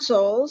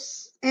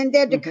councils and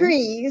their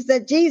decrees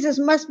that Jesus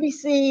must be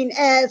seen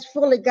as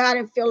fully God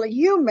and fully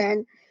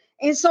human.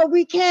 And so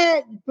we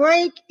can't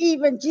break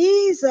even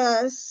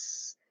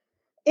Jesus.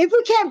 If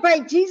we can't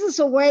break Jesus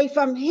away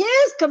from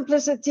his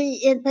complicity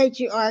in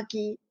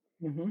patriarchy.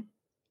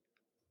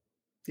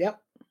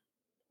 Yep.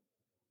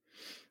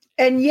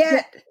 And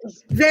yet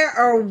there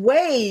are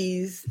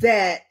ways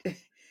that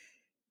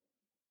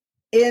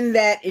in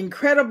that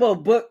incredible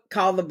book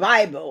called the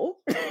Bible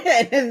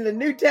and in the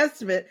New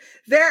Testament,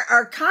 there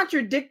are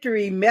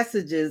contradictory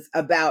messages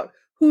about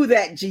who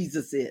that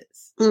Jesus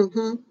is.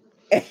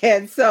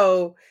 And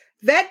so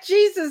that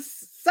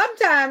Jesus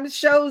sometimes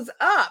shows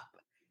up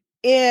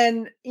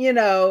in,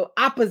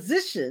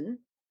 opposition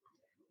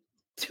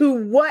to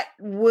what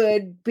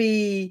would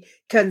be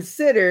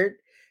considered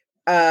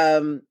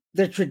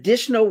the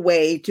traditional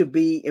way to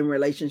be in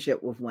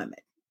relationship with women.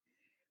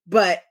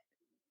 But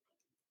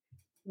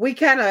we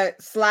kind of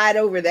slide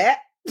over that.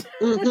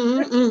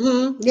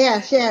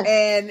 Yes.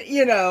 And,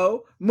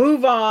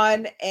 move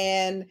on.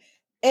 And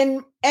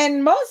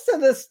most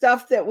of the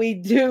stuff that we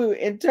do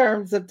in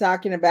terms of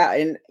talking about,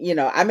 and,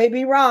 I may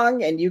be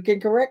wrong and you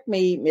can correct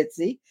me,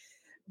 Mitzi,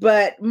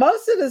 but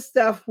most of the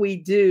stuff we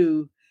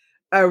do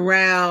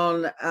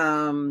around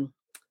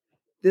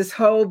this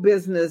whole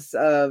business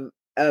of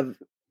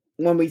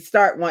when we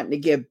start wanting to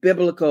give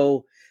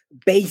biblical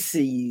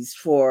bases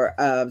for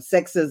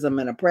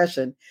sexism and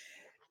oppression,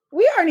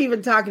 we aren't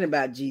even talking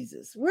about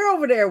Jesus. We're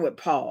over there with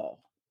Paul.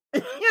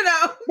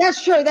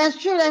 That's true.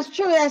 That's true. That's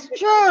true. That's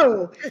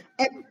true.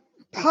 And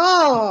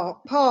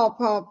Paul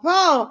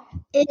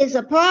is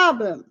a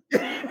problem.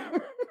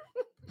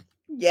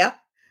 Yeah.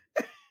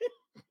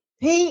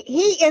 He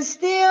is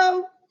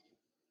still,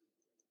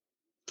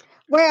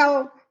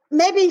 well,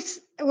 maybe,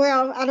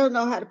 well, I don't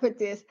know how to put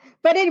this.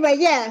 But anyway,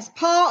 yes,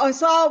 Paul or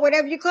Saul,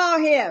 whatever you call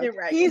him, You're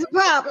right. he's a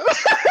problem.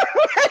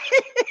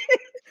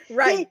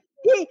 Right.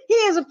 He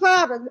is a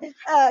problem.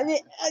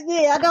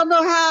 I don't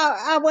know how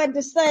I wanted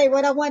to say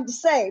what I wanted to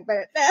say,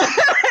 but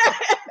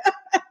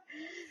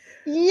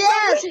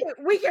yes.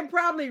 We can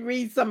probably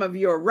read some of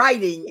your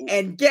writing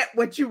and get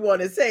what you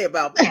want to say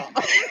about Paul.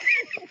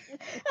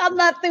 I'm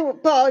not through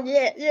with Paul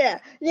yet. Yeah.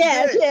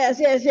 Yes. Good. Yes.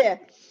 Yes. Yes.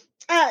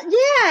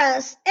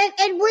 Yes.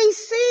 And we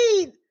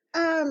see,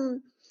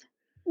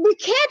 we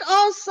can't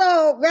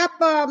also wrap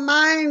our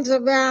minds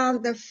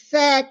around the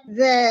fact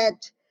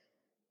that,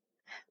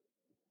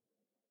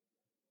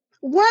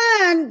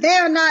 one,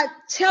 they're not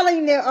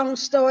telling their own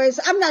stories.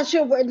 I'm not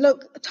sure it would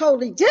look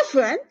totally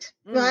different,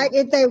 right,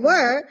 if they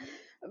were.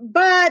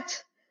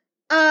 But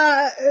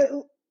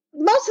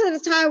most of the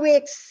time we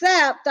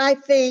accept, I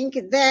think,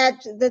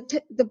 that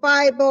the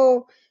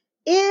Bible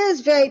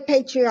is very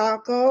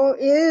patriarchal,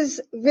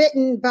 is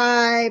written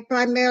by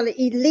primarily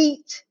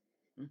elite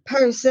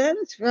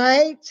persons,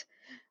 right?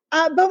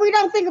 But we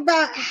don't think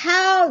about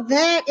how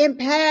that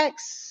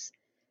impacts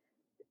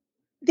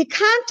the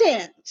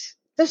content,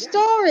 the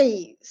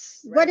stories,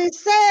 what is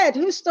said,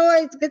 whose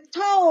stories get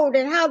told,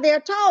 and how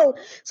they're told.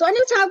 So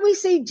anytime we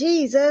see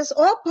Jesus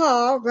or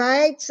Paul,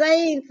 right,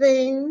 saying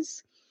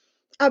things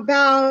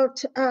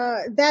about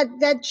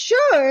that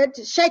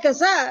should shake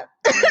us up,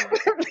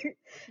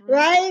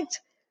 right?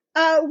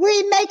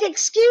 We make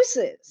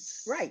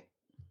excuses. Right.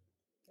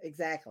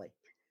 Exactly.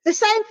 The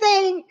same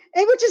thing,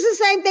 which is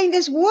the same thing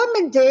this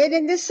woman did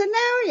in this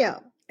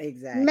scenario.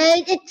 Exactly.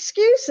 Make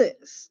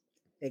excuses.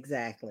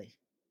 Exactly.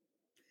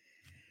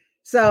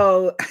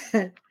 So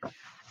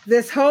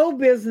this whole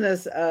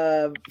business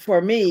of,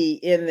 for me,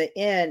 in the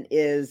end,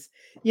 is,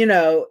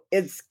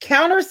 it's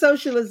counter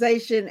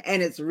socialization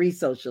and it's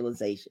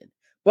re-socialization.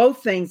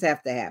 Both things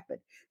have to happen.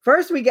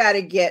 First, we got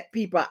to get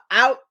people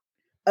out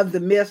of the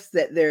myths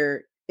that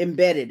they're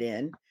embedded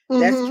in.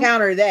 Let's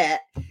counter that.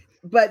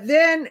 But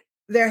then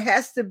there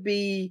has to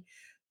be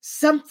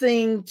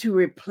something to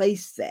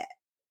replace that,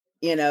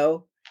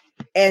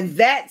 and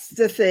that's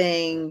the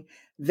thing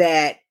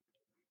that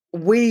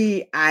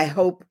I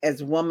hope,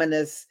 as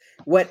womanists,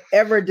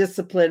 whatever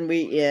discipline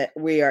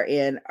we are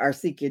in, are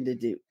seeking to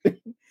do,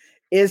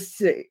 is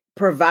to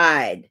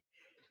provide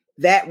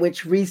that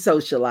which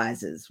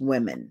re-socializes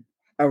women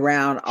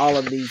around all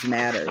of these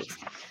matters.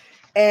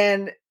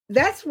 And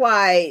that's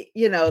why,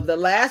 the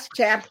last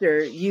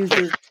chapter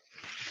uses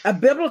a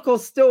biblical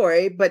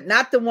story, but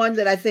not the one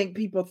that I think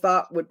people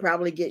thought would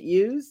probably get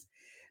used.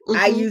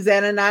 I use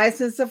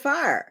Ananias and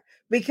Sapphira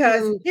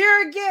because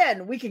here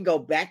again, we can go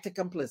back to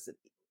complicity.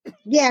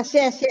 Yes.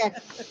 And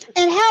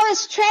how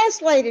it's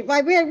translated,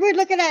 right? We're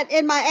looking at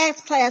in my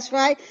Acts class,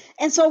 right?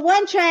 And so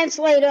one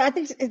translator, I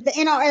think it's the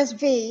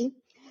NRSV,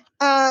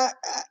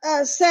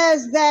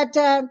 says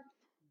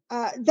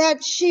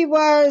that she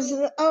was,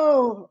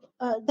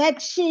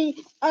 that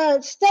she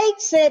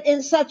states it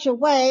in such a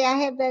way. I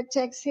have that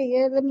text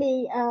here.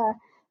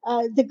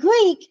 The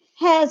Greek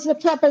has the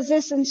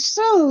preposition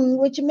soon,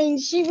 which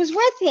means she was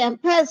with him,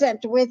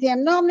 present with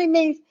him. Normally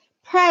means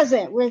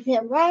present with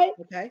him, right?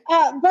 Okay.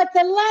 But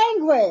the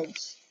language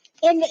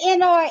in the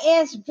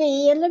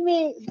NRSV, and let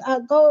me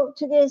go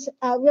to this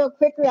real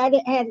quickly. I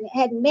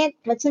hadn't meant,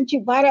 but since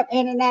you brought up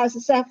Ananias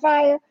and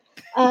Sapphira,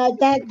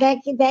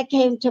 that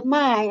came to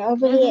mind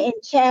over here in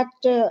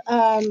chapter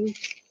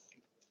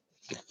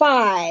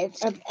 5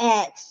 of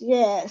Acts.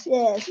 Yes.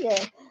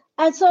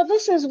 And so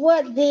this is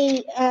what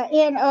the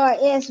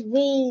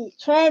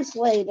NRSV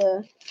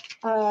translator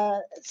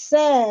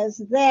says,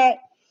 that,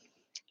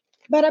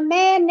 but a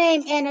man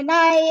named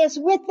Ananias,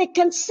 with the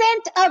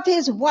consent of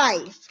his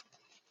wife.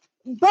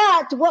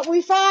 But what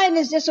we find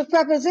is just a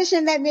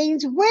preposition that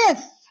means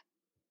with.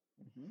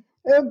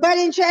 But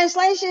in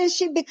translation,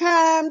 she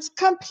becomes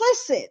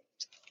complicit.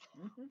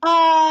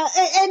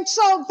 And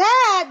so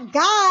that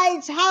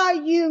guides how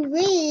you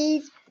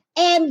read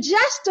and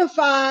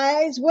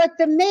justifies what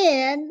the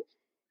men,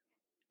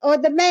 or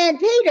the man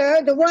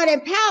Peter, the one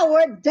in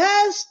power,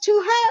 does to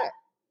her.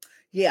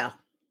 Yeah.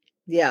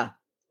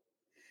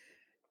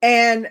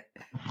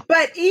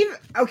 But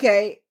even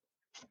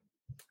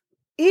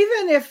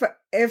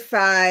if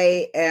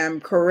I am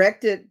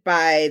corrected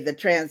by the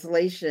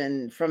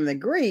translation from the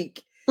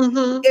Greek,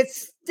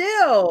 it's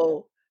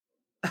still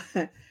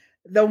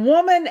the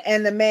woman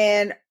and the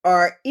man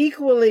are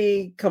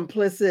equally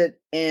complicit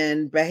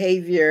in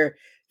behavior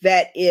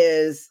that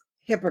is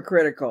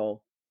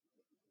hypocritical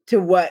to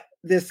what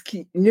this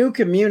new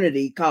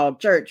community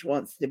called church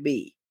wants to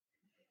be.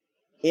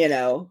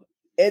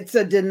 It's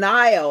a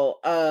denial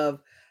of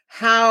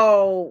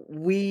how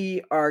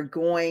we are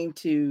going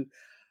to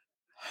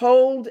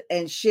hold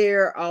and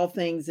share all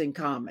things in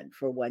common,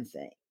 for one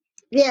thing.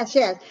 Yes,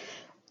 yes.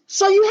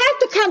 So you have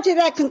to come to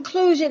that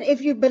conclusion if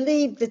you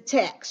believe the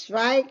text,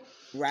 right?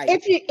 Right.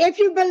 If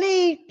you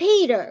believe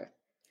Peter,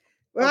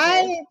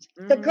 right? Okay.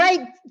 Mm-hmm.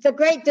 The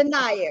great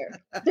denier.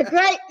 The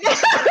great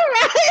right?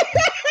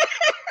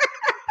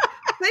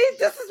 See,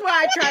 this is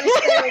why I try to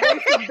stay away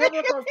from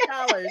biblical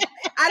scholars.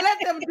 I let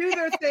them do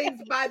their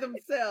things by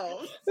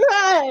themselves.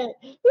 Right.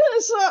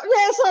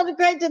 So the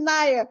great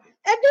denier.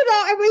 And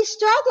and we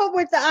struggle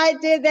with the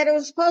idea that it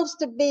was supposed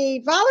to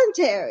be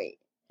voluntary.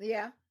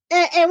 Yeah.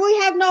 And we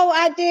have no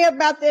idea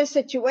about their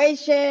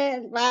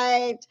situation,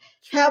 right?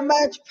 True. How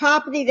much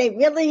property they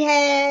really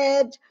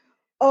had,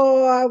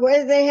 or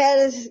whether they had,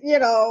 a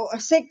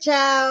sick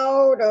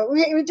child, or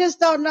we just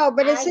don't know.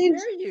 But it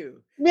seems. I hear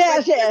you.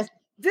 Yes, yes.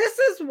 This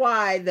is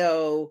why,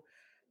 though,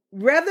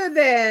 rather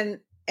than,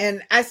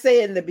 and I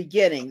say in the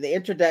beginning, the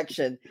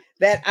introduction,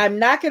 that I'm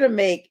not going to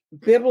make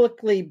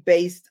biblically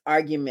based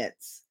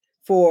arguments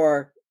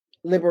for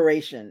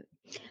liberation.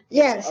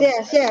 Yes,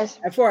 yes.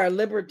 For our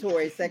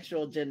liberatory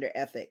sexual gender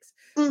ethics.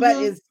 Mm-hmm. But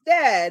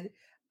instead,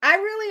 I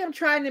really am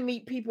trying to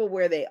meet people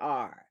where they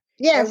are.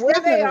 Yes, and where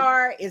definitely. they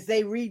are is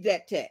they read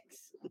that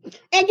text.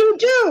 And you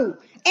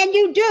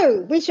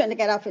do. We shouldn't have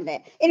got off in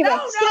that. Anyway,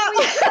 we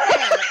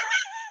shouldn't.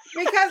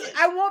 Because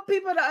I want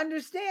people to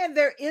understand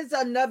there is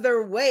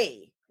another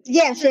way.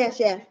 Yes.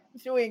 To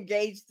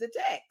engage the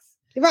text.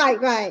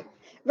 Right.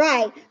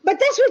 But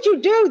that's what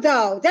you do,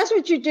 though. That's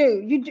what you do.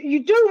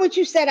 You do what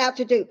you set out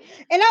to do.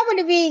 And I want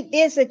to read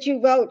this that you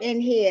wrote in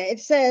here.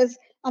 It says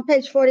on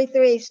page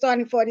 43,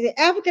 starting 40,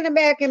 African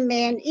American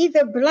men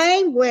either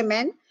blame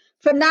women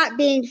for not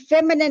being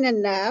feminine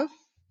enough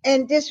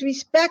and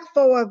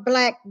disrespectful of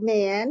Black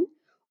men,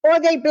 or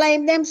they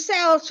blame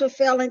themselves for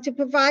failing to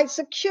provide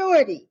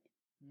security,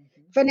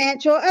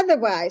 financial or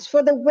otherwise,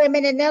 for the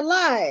women in their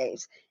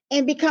lives,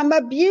 and become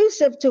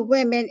abusive to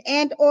women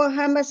and or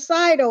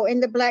homicidal in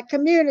the Black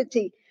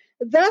community,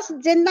 thus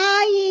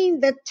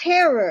denying the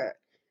terror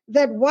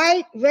that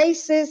white,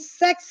 racist,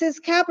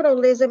 sexist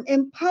capitalism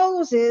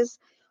imposes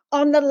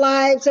on the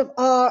lives of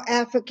all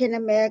African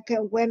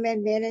American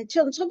women, men, and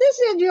children. So this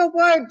is your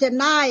word,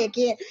 deny,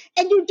 again.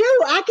 And you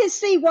do. I can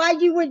see why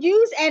you would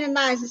use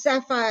Ananias and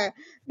Sapphira,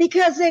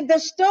 because in the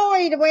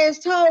story, the way it's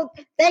told,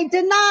 they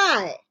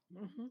deny.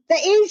 Mm-hmm. The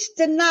East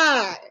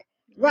deny.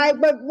 Right,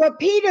 but what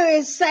Peter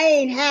is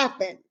saying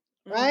happened,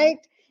 right?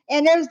 Mm-hmm.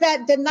 And there's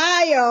that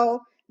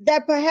denial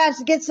that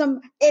perhaps gets them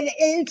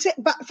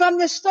from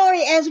the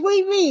story as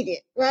we read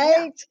it,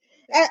 right?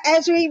 Yeah.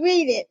 As we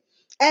read it,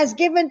 as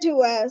given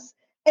to us,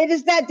 it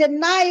is that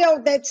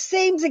denial that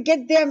seems to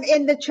get them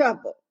in the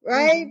trouble,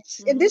 right?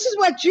 Mm-hmm. And this is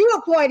what you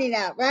are pointing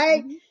out,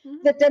 right? Mm-hmm.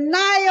 The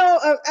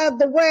denial of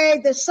the way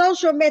the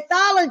social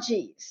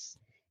mythologies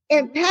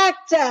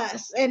impact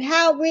us and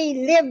how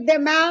we live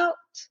them out.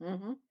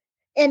 Mm-hmm.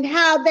 And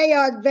how they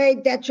are very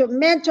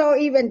detrimental,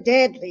 even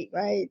deadly,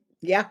 right?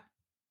 Yeah,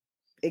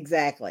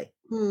 exactly.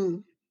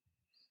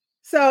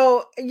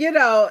 So,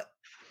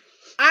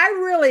 I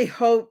really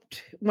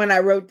hoped when I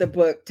wrote the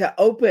book to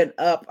open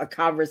up a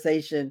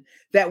conversation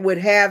that would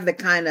have the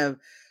kind of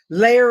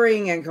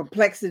layering and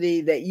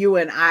complexity that you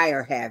and I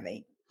are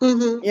having,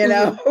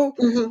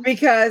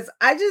 because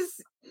I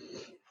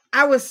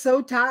was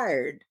so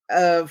tired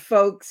of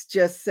folks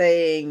just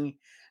saying,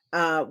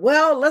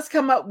 well, let's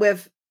come up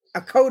with a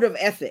code of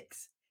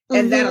ethics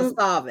and that'll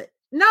solve it.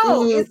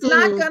 No, it's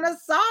not going to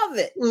solve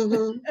it.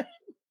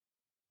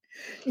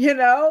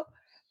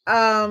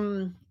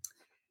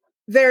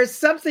 There's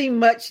something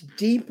much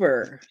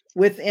deeper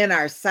within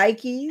our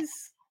psyches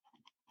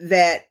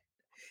that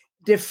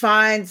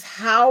defines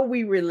how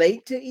we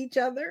relate to each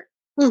other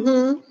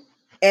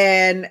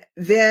and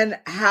then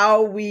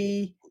how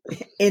we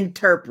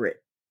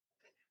interpret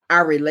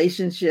our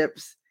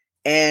relationships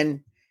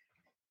and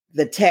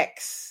the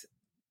texts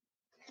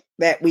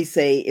that we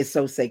say is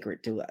so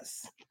sacred to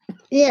us.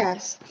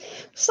 Yes.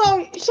 So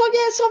we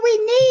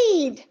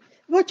need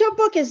what your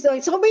book is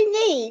doing. So we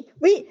need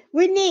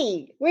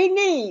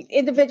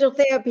individual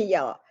therapy,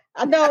 y'all.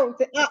 I know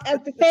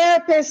the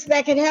therapists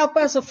that can help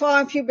us are far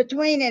and few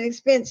between and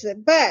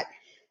expensive, but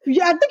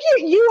I think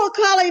you are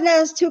calling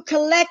us to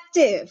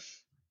collective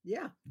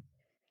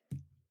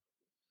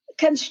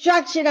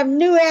construction of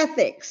new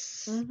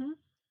ethics,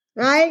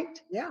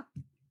 right? Yeah.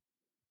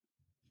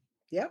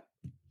 Yep.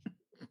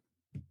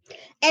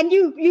 And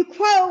you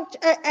quote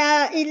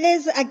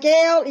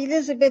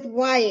Elizabeth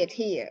Wyatt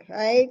here,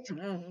 right?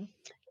 Mm-hmm.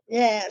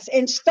 Yes,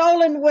 in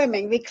Stolen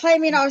Women,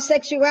 Reclaiming Our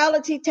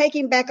Sexuality,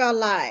 Taking Back Our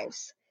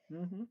Lives.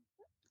 Mm-hmm.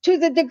 To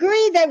the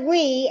degree that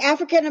we,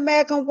 African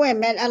American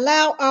women,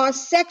 allow our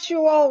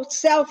sexual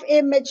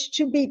self-image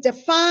to be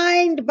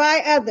defined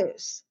by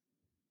others,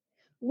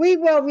 we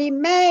will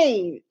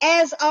remain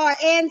as our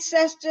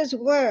ancestors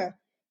were.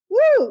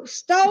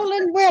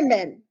 Stolen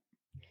women,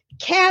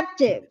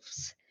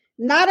 captives,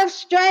 not of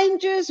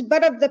strangers,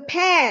 but of the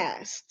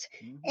past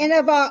and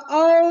of our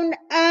own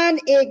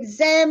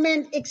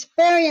unexamined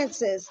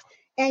experiences.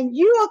 And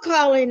you are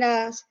calling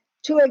us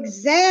to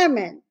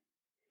examine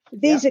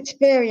these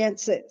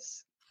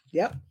experiences.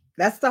 Yep.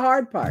 That's the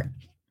hard part.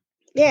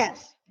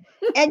 Yes.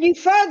 And you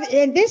further,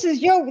 and these are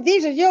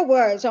your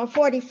words on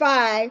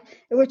 45,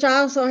 which I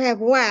also have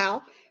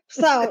wow.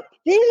 So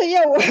these are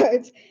your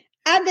words.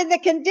 Under the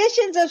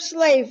conditions of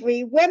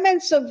slavery, women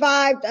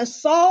survived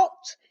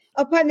assault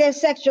upon their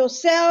sexual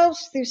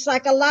selves through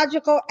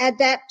psychological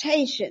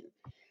adaptation.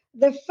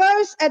 The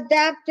first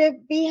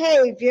adaptive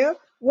behavior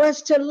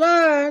was to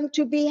learn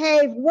to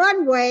behave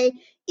one way,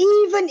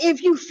 even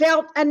if you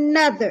felt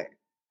another.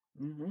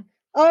 Mm-hmm.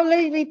 Oh, let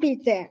me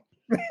repeat that.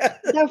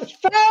 The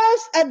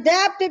first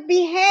adaptive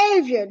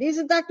behavior, these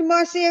are Dr.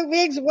 Marcia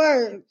Riggs'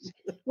 words,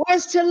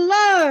 was to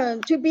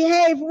learn to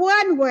behave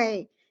one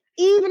way,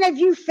 even if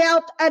you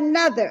felt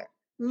another.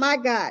 My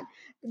God.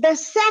 The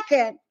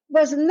second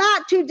was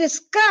not to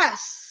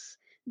discuss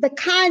the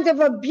kind of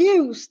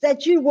abuse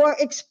that you were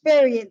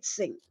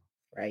experiencing.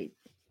 Right.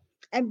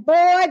 And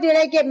boy, do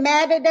they get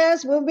mad at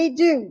us when we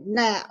do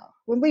now,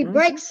 when we Mm-hmm.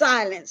 break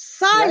silence.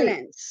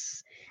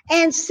 Silence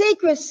and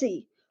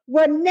secrecy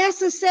were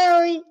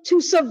necessary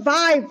to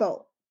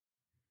survival.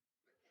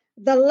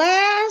 The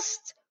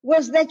last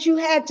was that you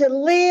had to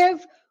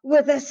live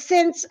with a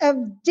sense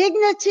of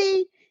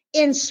dignity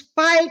in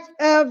spite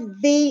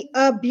of the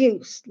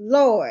abuse.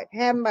 Lord,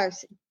 have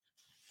mercy.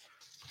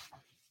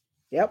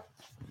 Yep.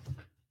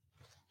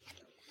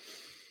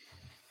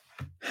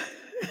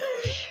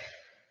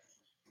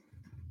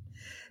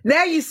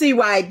 Now you see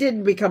why it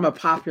didn't become a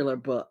popular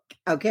book.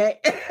 Okay.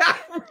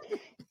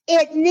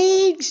 It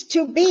needs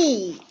to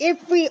be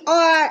if we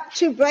are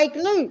to break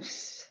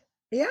loose.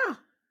 Yeah.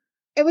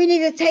 And we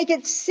need to take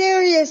it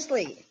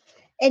seriously.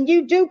 And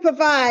you do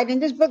provide,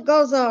 and this book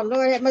goes on,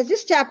 Lord have mercy.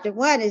 This chapter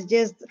 1 is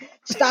just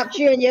stopped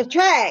you in your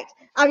tracks.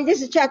 I mean,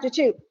 this is chapter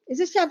 2. Is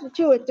this chapter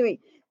 2 or 3?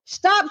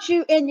 Stops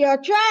you in your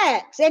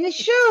tracks. And it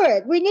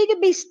should. We need to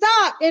be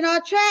stopped in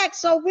our tracks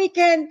so we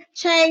can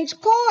change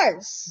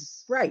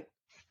course. Right.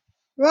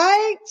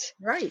 Right?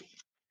 Right.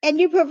 And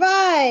you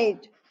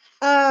provide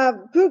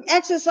group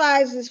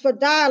exercises for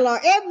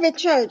dialogue. Every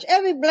church,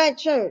 every Black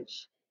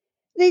church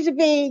needs to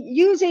be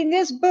using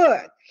this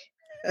book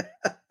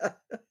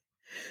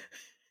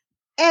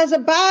as a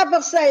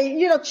Bible study.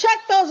 You know, check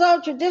those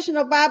old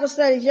traditional Bible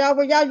studies, y'all,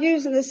 where y'all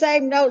using the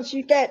same notes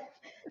you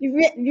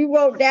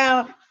wrote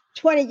down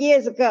 20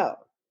 years ago.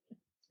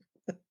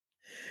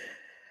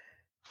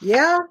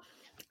 Yeah.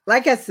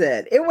 Like I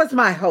said, it was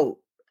my hope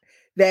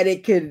that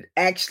it could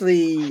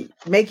actually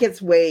make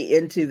its way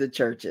into the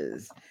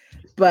churches.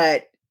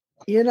 But,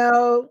 you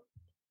know,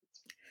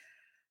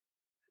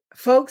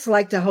 folks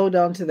like to hold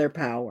on to their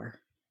power,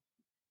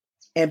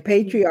 and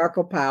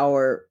patriarchal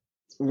power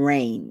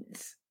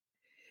reigns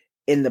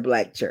in the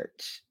Black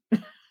church.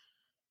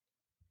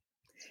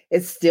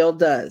 It still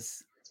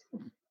does.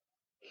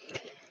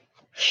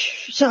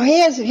 So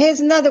here's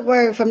another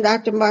word from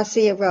Dr.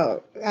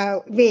 Marcia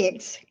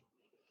Riggs.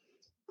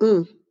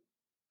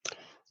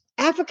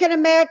 African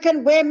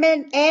American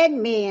women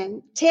and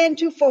men tend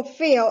to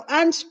fulfill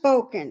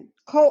unspoken,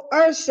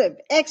 coercive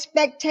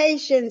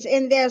expectations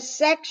in their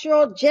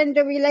sexual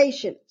gender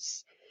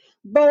relations.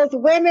 Both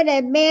women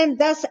and men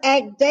thus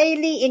act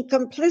daily in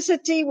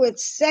complicity with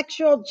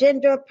sexual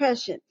gender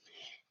oppression.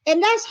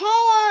 And that's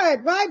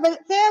hard, right? But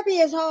therapy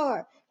is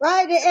hard,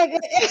 right?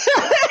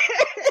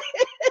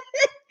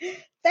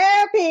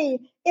 Therapy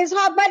is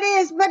hard, but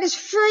it's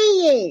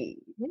freeing.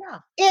 Yeah.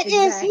 It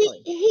exactly. is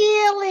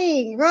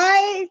healing,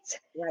 right?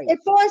 Right. It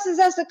forces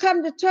us to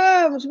come to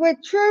terms with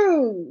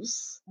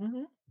truths,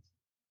 Mm-hmm.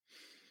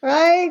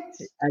 right?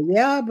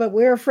 Yeah, but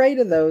we're afraid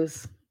of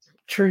those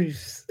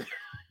truths.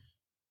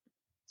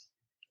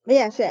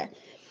 Yes, yeah.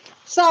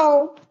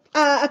 So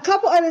a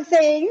couple other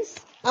things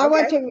I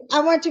Okay.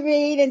 want to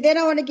read, and then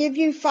I want to give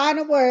you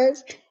final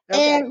words,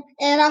 Okay.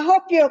 and I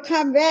hope you'll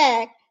come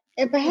back,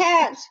 and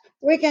perhaps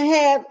we can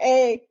have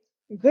a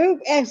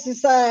group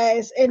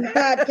exercise in the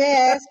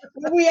podcast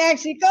where we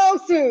actually go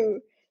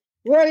through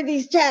one of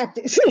these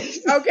chapters.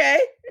 Okay.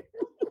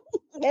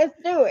 Let's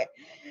do it.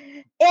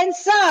 In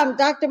sum,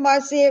 Dr.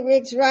 Marcia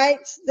Riggs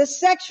writes, the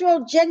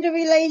sexual gender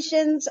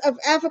relations of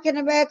African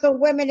American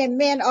women and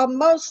men are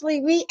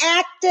mostly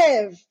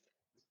reactive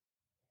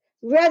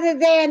rather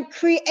than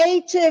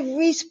creative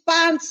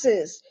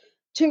responses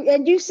to,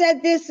 and you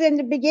said this in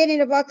the beginning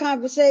of our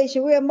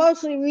conversation, we are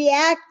mostly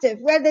reactive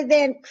rather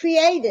than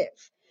creative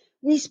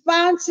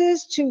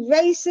responses to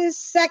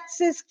racist,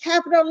 sexist,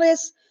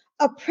 capitalist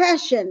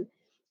oppression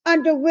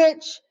under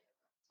which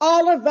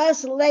all of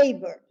us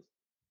labor.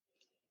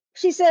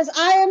 She says,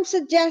 I am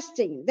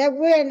suggesting that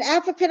when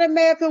African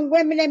American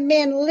women and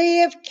men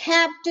live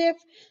captive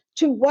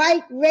to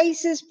white,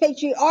 racist,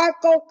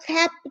 patriarchal,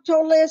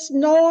 capitalist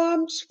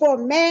norms for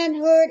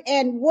manhood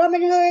and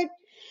womanhood,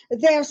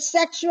 their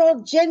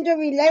sexual gender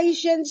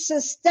relations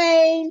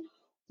sustain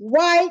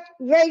white,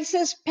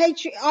 racist,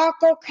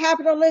 patriarchal,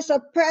 capitalist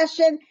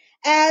oppression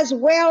as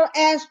well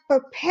as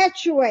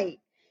perpetuate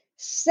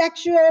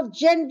sexual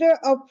gender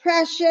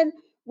oppression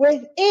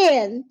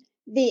within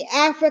the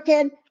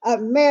African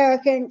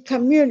American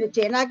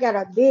community. And I got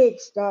a big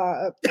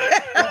star up there.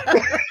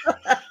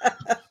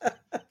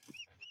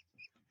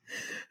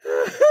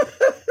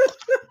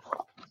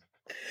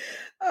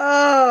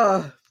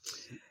 Oh,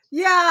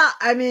 yeah.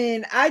 I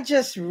mean, I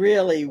just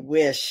really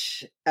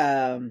wish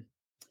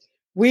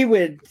we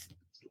would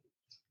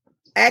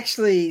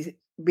actually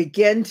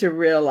begin to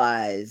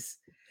realize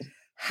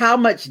how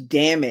much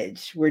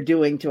damage we're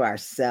doing to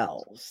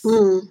ourselves,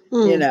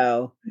 you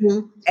know,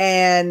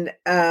 and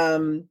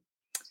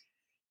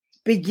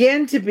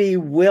begin to be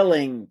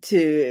willing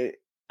to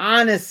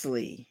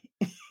honestly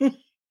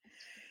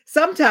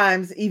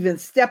sometimes even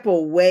step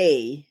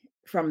away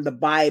from the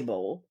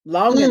Bible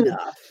long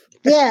enough.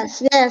 Yes.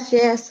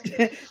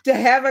 To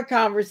have a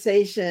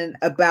conversation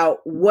about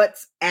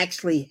what's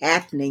actually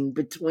happening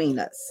between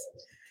us.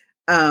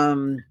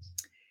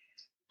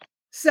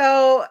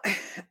 So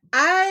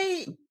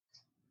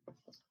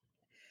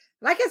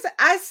like I said,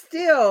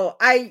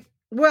 I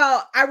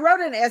wrote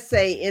an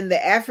essay in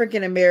the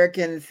African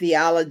American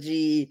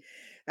Theology,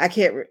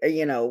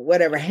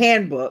 whatever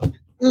handbook,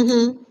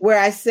 where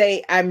I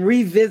say I'm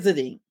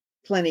revisiting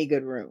Plenty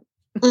Good Room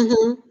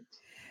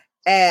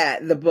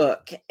at the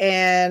book.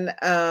 And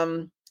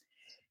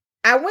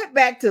I went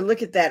back to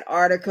look at that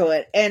article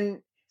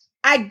and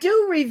I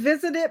do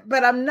revisit it,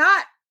 but I'm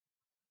not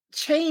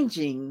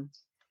changing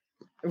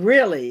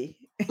really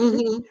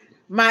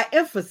my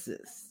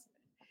emphasis.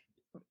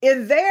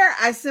 In there,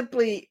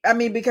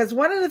 because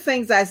one of the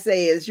things I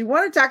say is you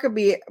want to talk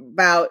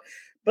about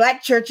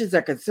Black churches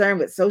are concerned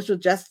with social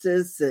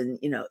justice and,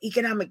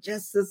 economic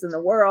justice in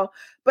the world.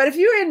 But if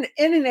you're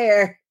in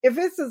there, if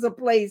this is a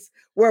place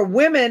where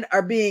women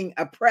are being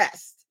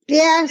oppressed,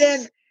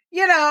 then,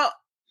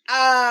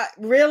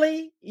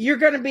 really, you're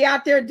going to be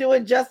out there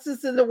doing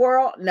justice in the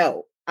world?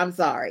 No, I'm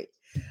sorry.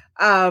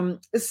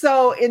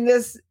 So in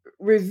this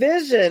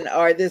revision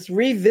or this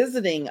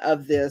revisiting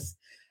of this,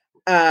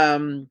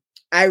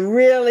 I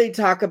really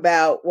talk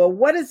about, well,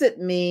 what does it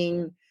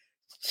mean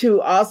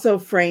to also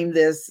frame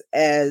this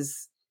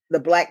as the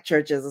Black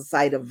church as a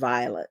site of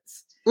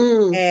violence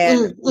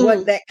and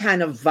what that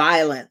kind of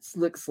violence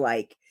looks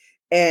like,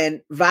 and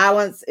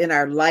violence in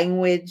our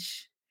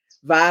language,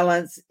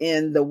 violence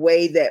in the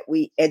way that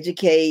we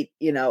educate,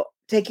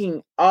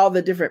 taking all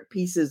the different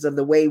pieces of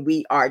the way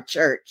we are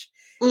church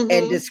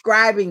and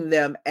describing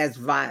them as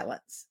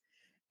violence.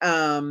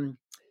 And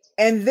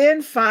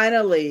then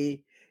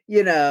finally,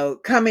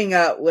 coming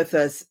up with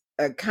a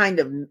kind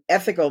of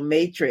ethical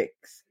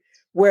matrix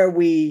where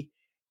we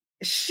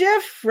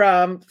shift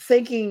from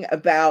thinking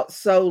about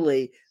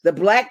solely the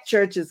Black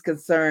church is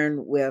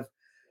concerned with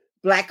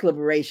Black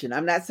liberation.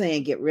 I'm not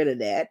saying get rid of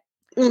that,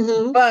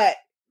 but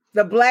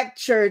the Black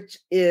church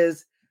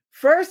is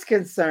first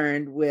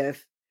concerned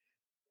with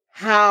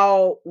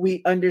how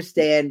we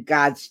understand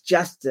God's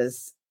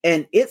justice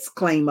and its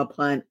claim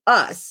upon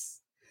us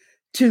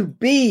to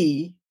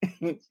be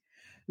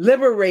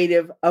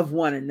liberative of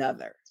one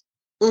another.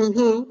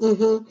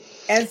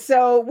 And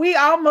so we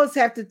almost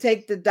have to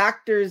take the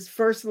doctor's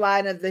first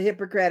line of the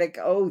Hippocratic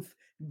Oath: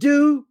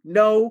 do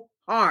no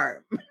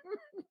harm.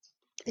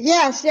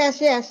 Yes. Now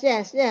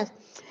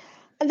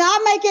I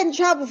might get in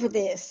trouble for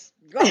this.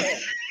 Go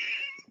ahead.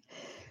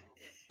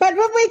 But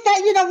when we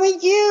think, we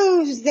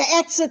use the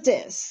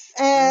Exodus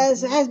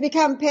as has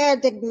become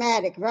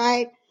paradigmatic,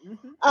 right?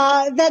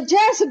 That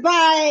just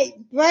by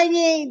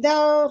bringing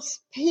those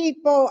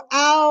people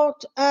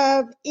out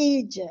of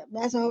Egypt,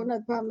 that's a whole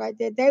nother problem right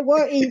there. They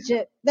were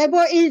Egypt. They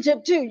were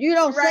Egypt too. You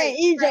don't say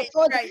Egypt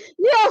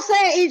you don't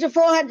say Egypt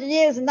 400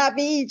 years and not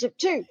be Egypt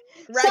too.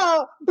 Right.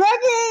 So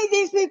bringing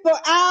these people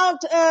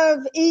out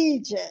of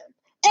Egypt.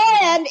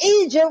 And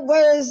Egypt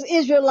was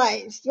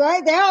Israelites,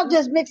 right? They all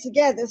just mixed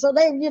together. So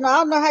they, I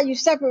don't know how you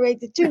separate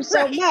the two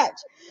so much,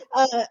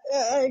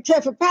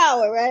 except for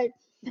power, right?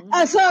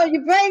 So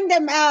you bring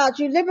them out,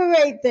 you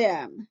liberate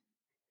them.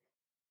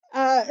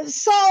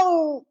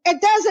 So it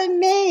doesn't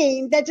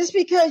mean that just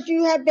because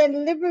you have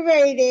been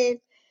liberated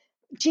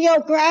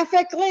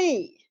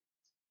geographically,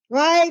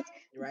 right?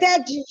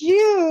 That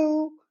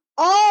you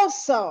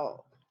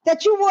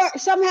were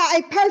somehow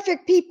a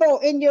perfect people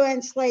in your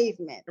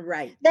enslavement.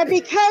 Right. That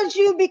because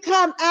you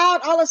become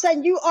out, all of a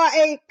sudden you are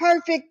a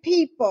perfect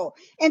people.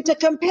 And to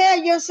compare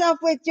yourself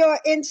with your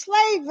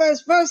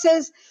enslavers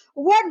versus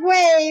what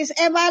ways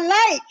am I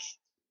like?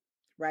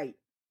 Right.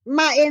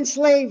 My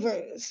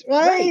enslavers,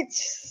 right?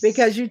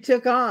 Because you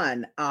took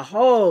on a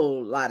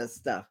whole lot of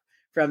stuff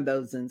from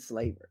those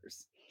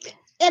enslavers.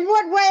 In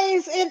what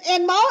ways?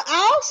 And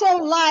I also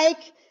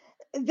like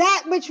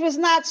that which was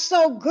not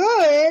so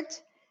good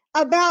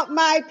about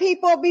my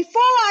people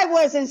before I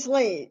was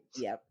enslaved.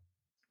 Yep,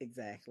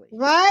 exactly.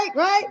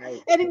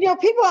 Right. And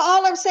people are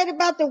all upset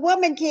about the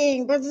woman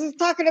king, but it's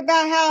talking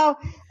about how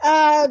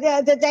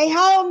the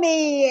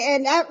Dahomey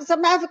and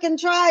some African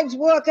tribes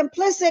were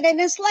complicit in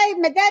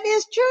enslavement. That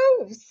is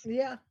truth.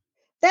 Yeah,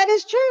 that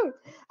is true.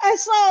 And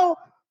so,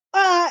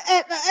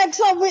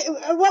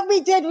 what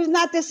we did was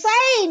not the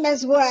same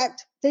as what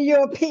the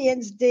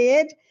Europeans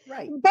did.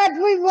 Right. But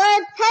we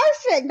weren't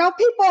perfect. No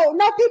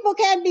people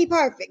can be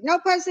perfect. No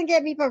person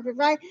can be perfect,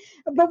 right?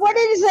 But what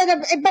is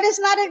it? But it's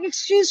not an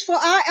excuse for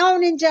our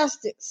own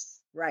injustice.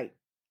 Right.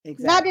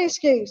 Not an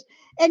excuse.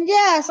 And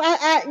yes,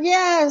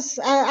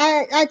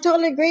 I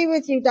totally agree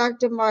with you,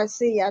 Dr.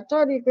 Marcia. I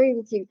totally agree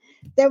with you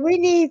that we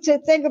need to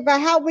think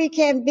about how we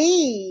can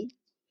be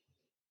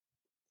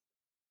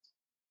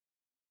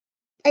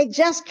a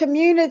just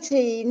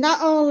community,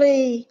 not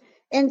only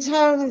in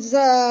terms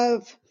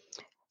of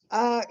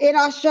in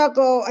our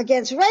struggle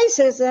against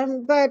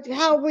racism, but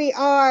how we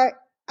are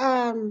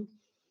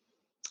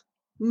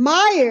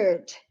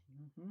mired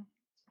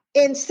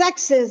in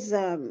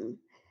sexism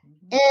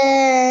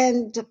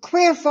and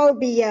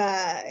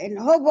queerphobia and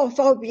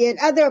homophobia and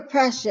other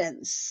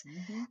oppressions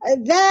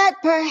that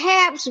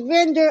perhaps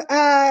render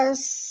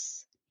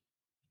us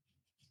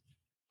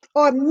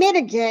or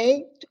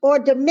mitigate or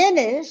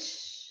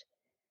diminish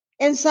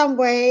in some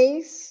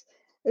ways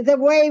the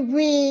way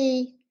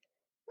we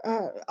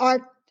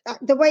are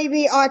the way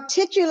we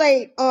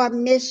articulate our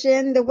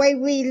mission, the way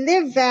we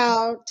live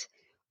out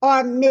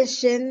our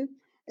mission,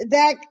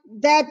 that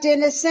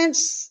in a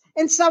sense,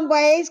 in some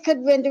ways,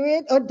 could render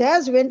it or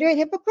does render it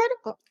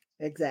hypocritical.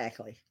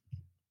 Exactly.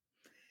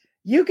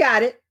 You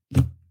got it.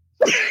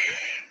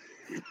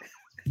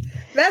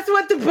 That's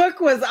what the book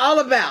was all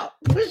about.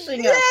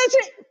 Pushing us.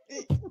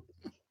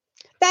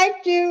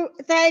 Thank you,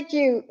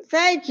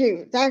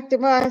 Dr.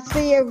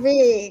 Marcia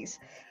Riggs.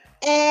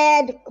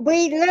 And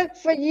we look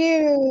for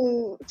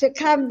you to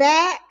come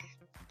back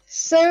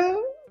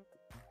soon.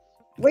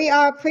 We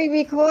are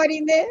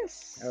pre-recording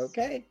this.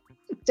 Okay.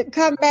 To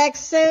come back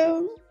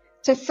soon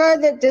to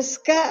further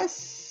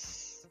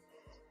discuss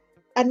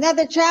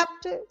another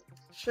chapter.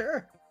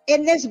 Sure.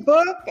 In this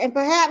book, and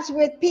perhaps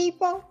with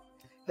people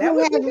who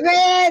have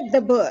read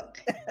the book.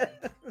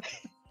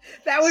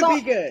 That would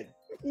be good.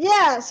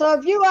 Yeah, so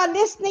if you are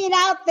listening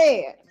out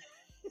there,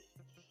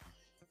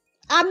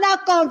 I'm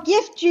not going to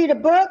gift you the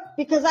book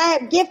because I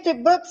have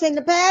gifted books in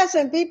the past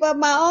and people of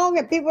my own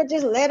and people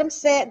just let them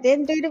sit,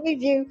 didn't do the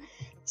review.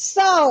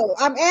 So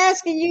I'm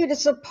asking you to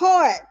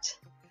support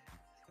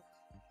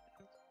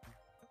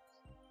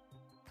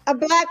a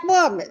Black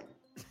woman.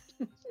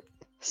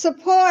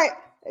 Support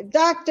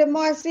Dr.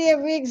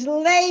 Marcia Riggs'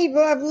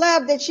 labor of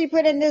love that she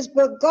put in this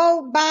book.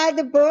 Go buy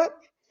the book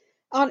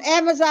on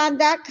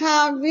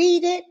Amazon.com,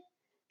 read it,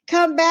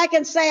 come back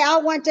and say, I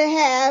want to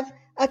have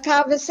a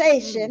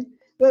conversation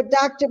with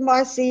Dr.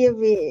 Marcia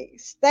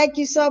Riggs. Thank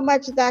you so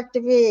much,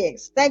 Dr.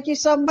 Riggs. Thank you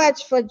so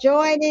much for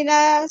joining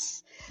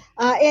us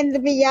in the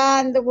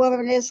Beyond the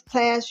Womanist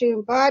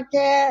Classroom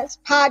podcast.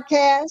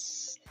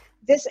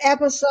 This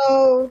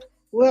episode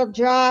will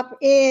drop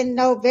in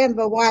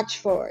November. Watch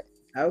for it.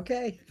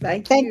 Okay.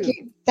 Thank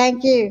you.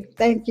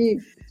 Thank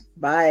you.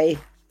 Bye.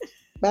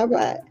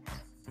 Bye-bye.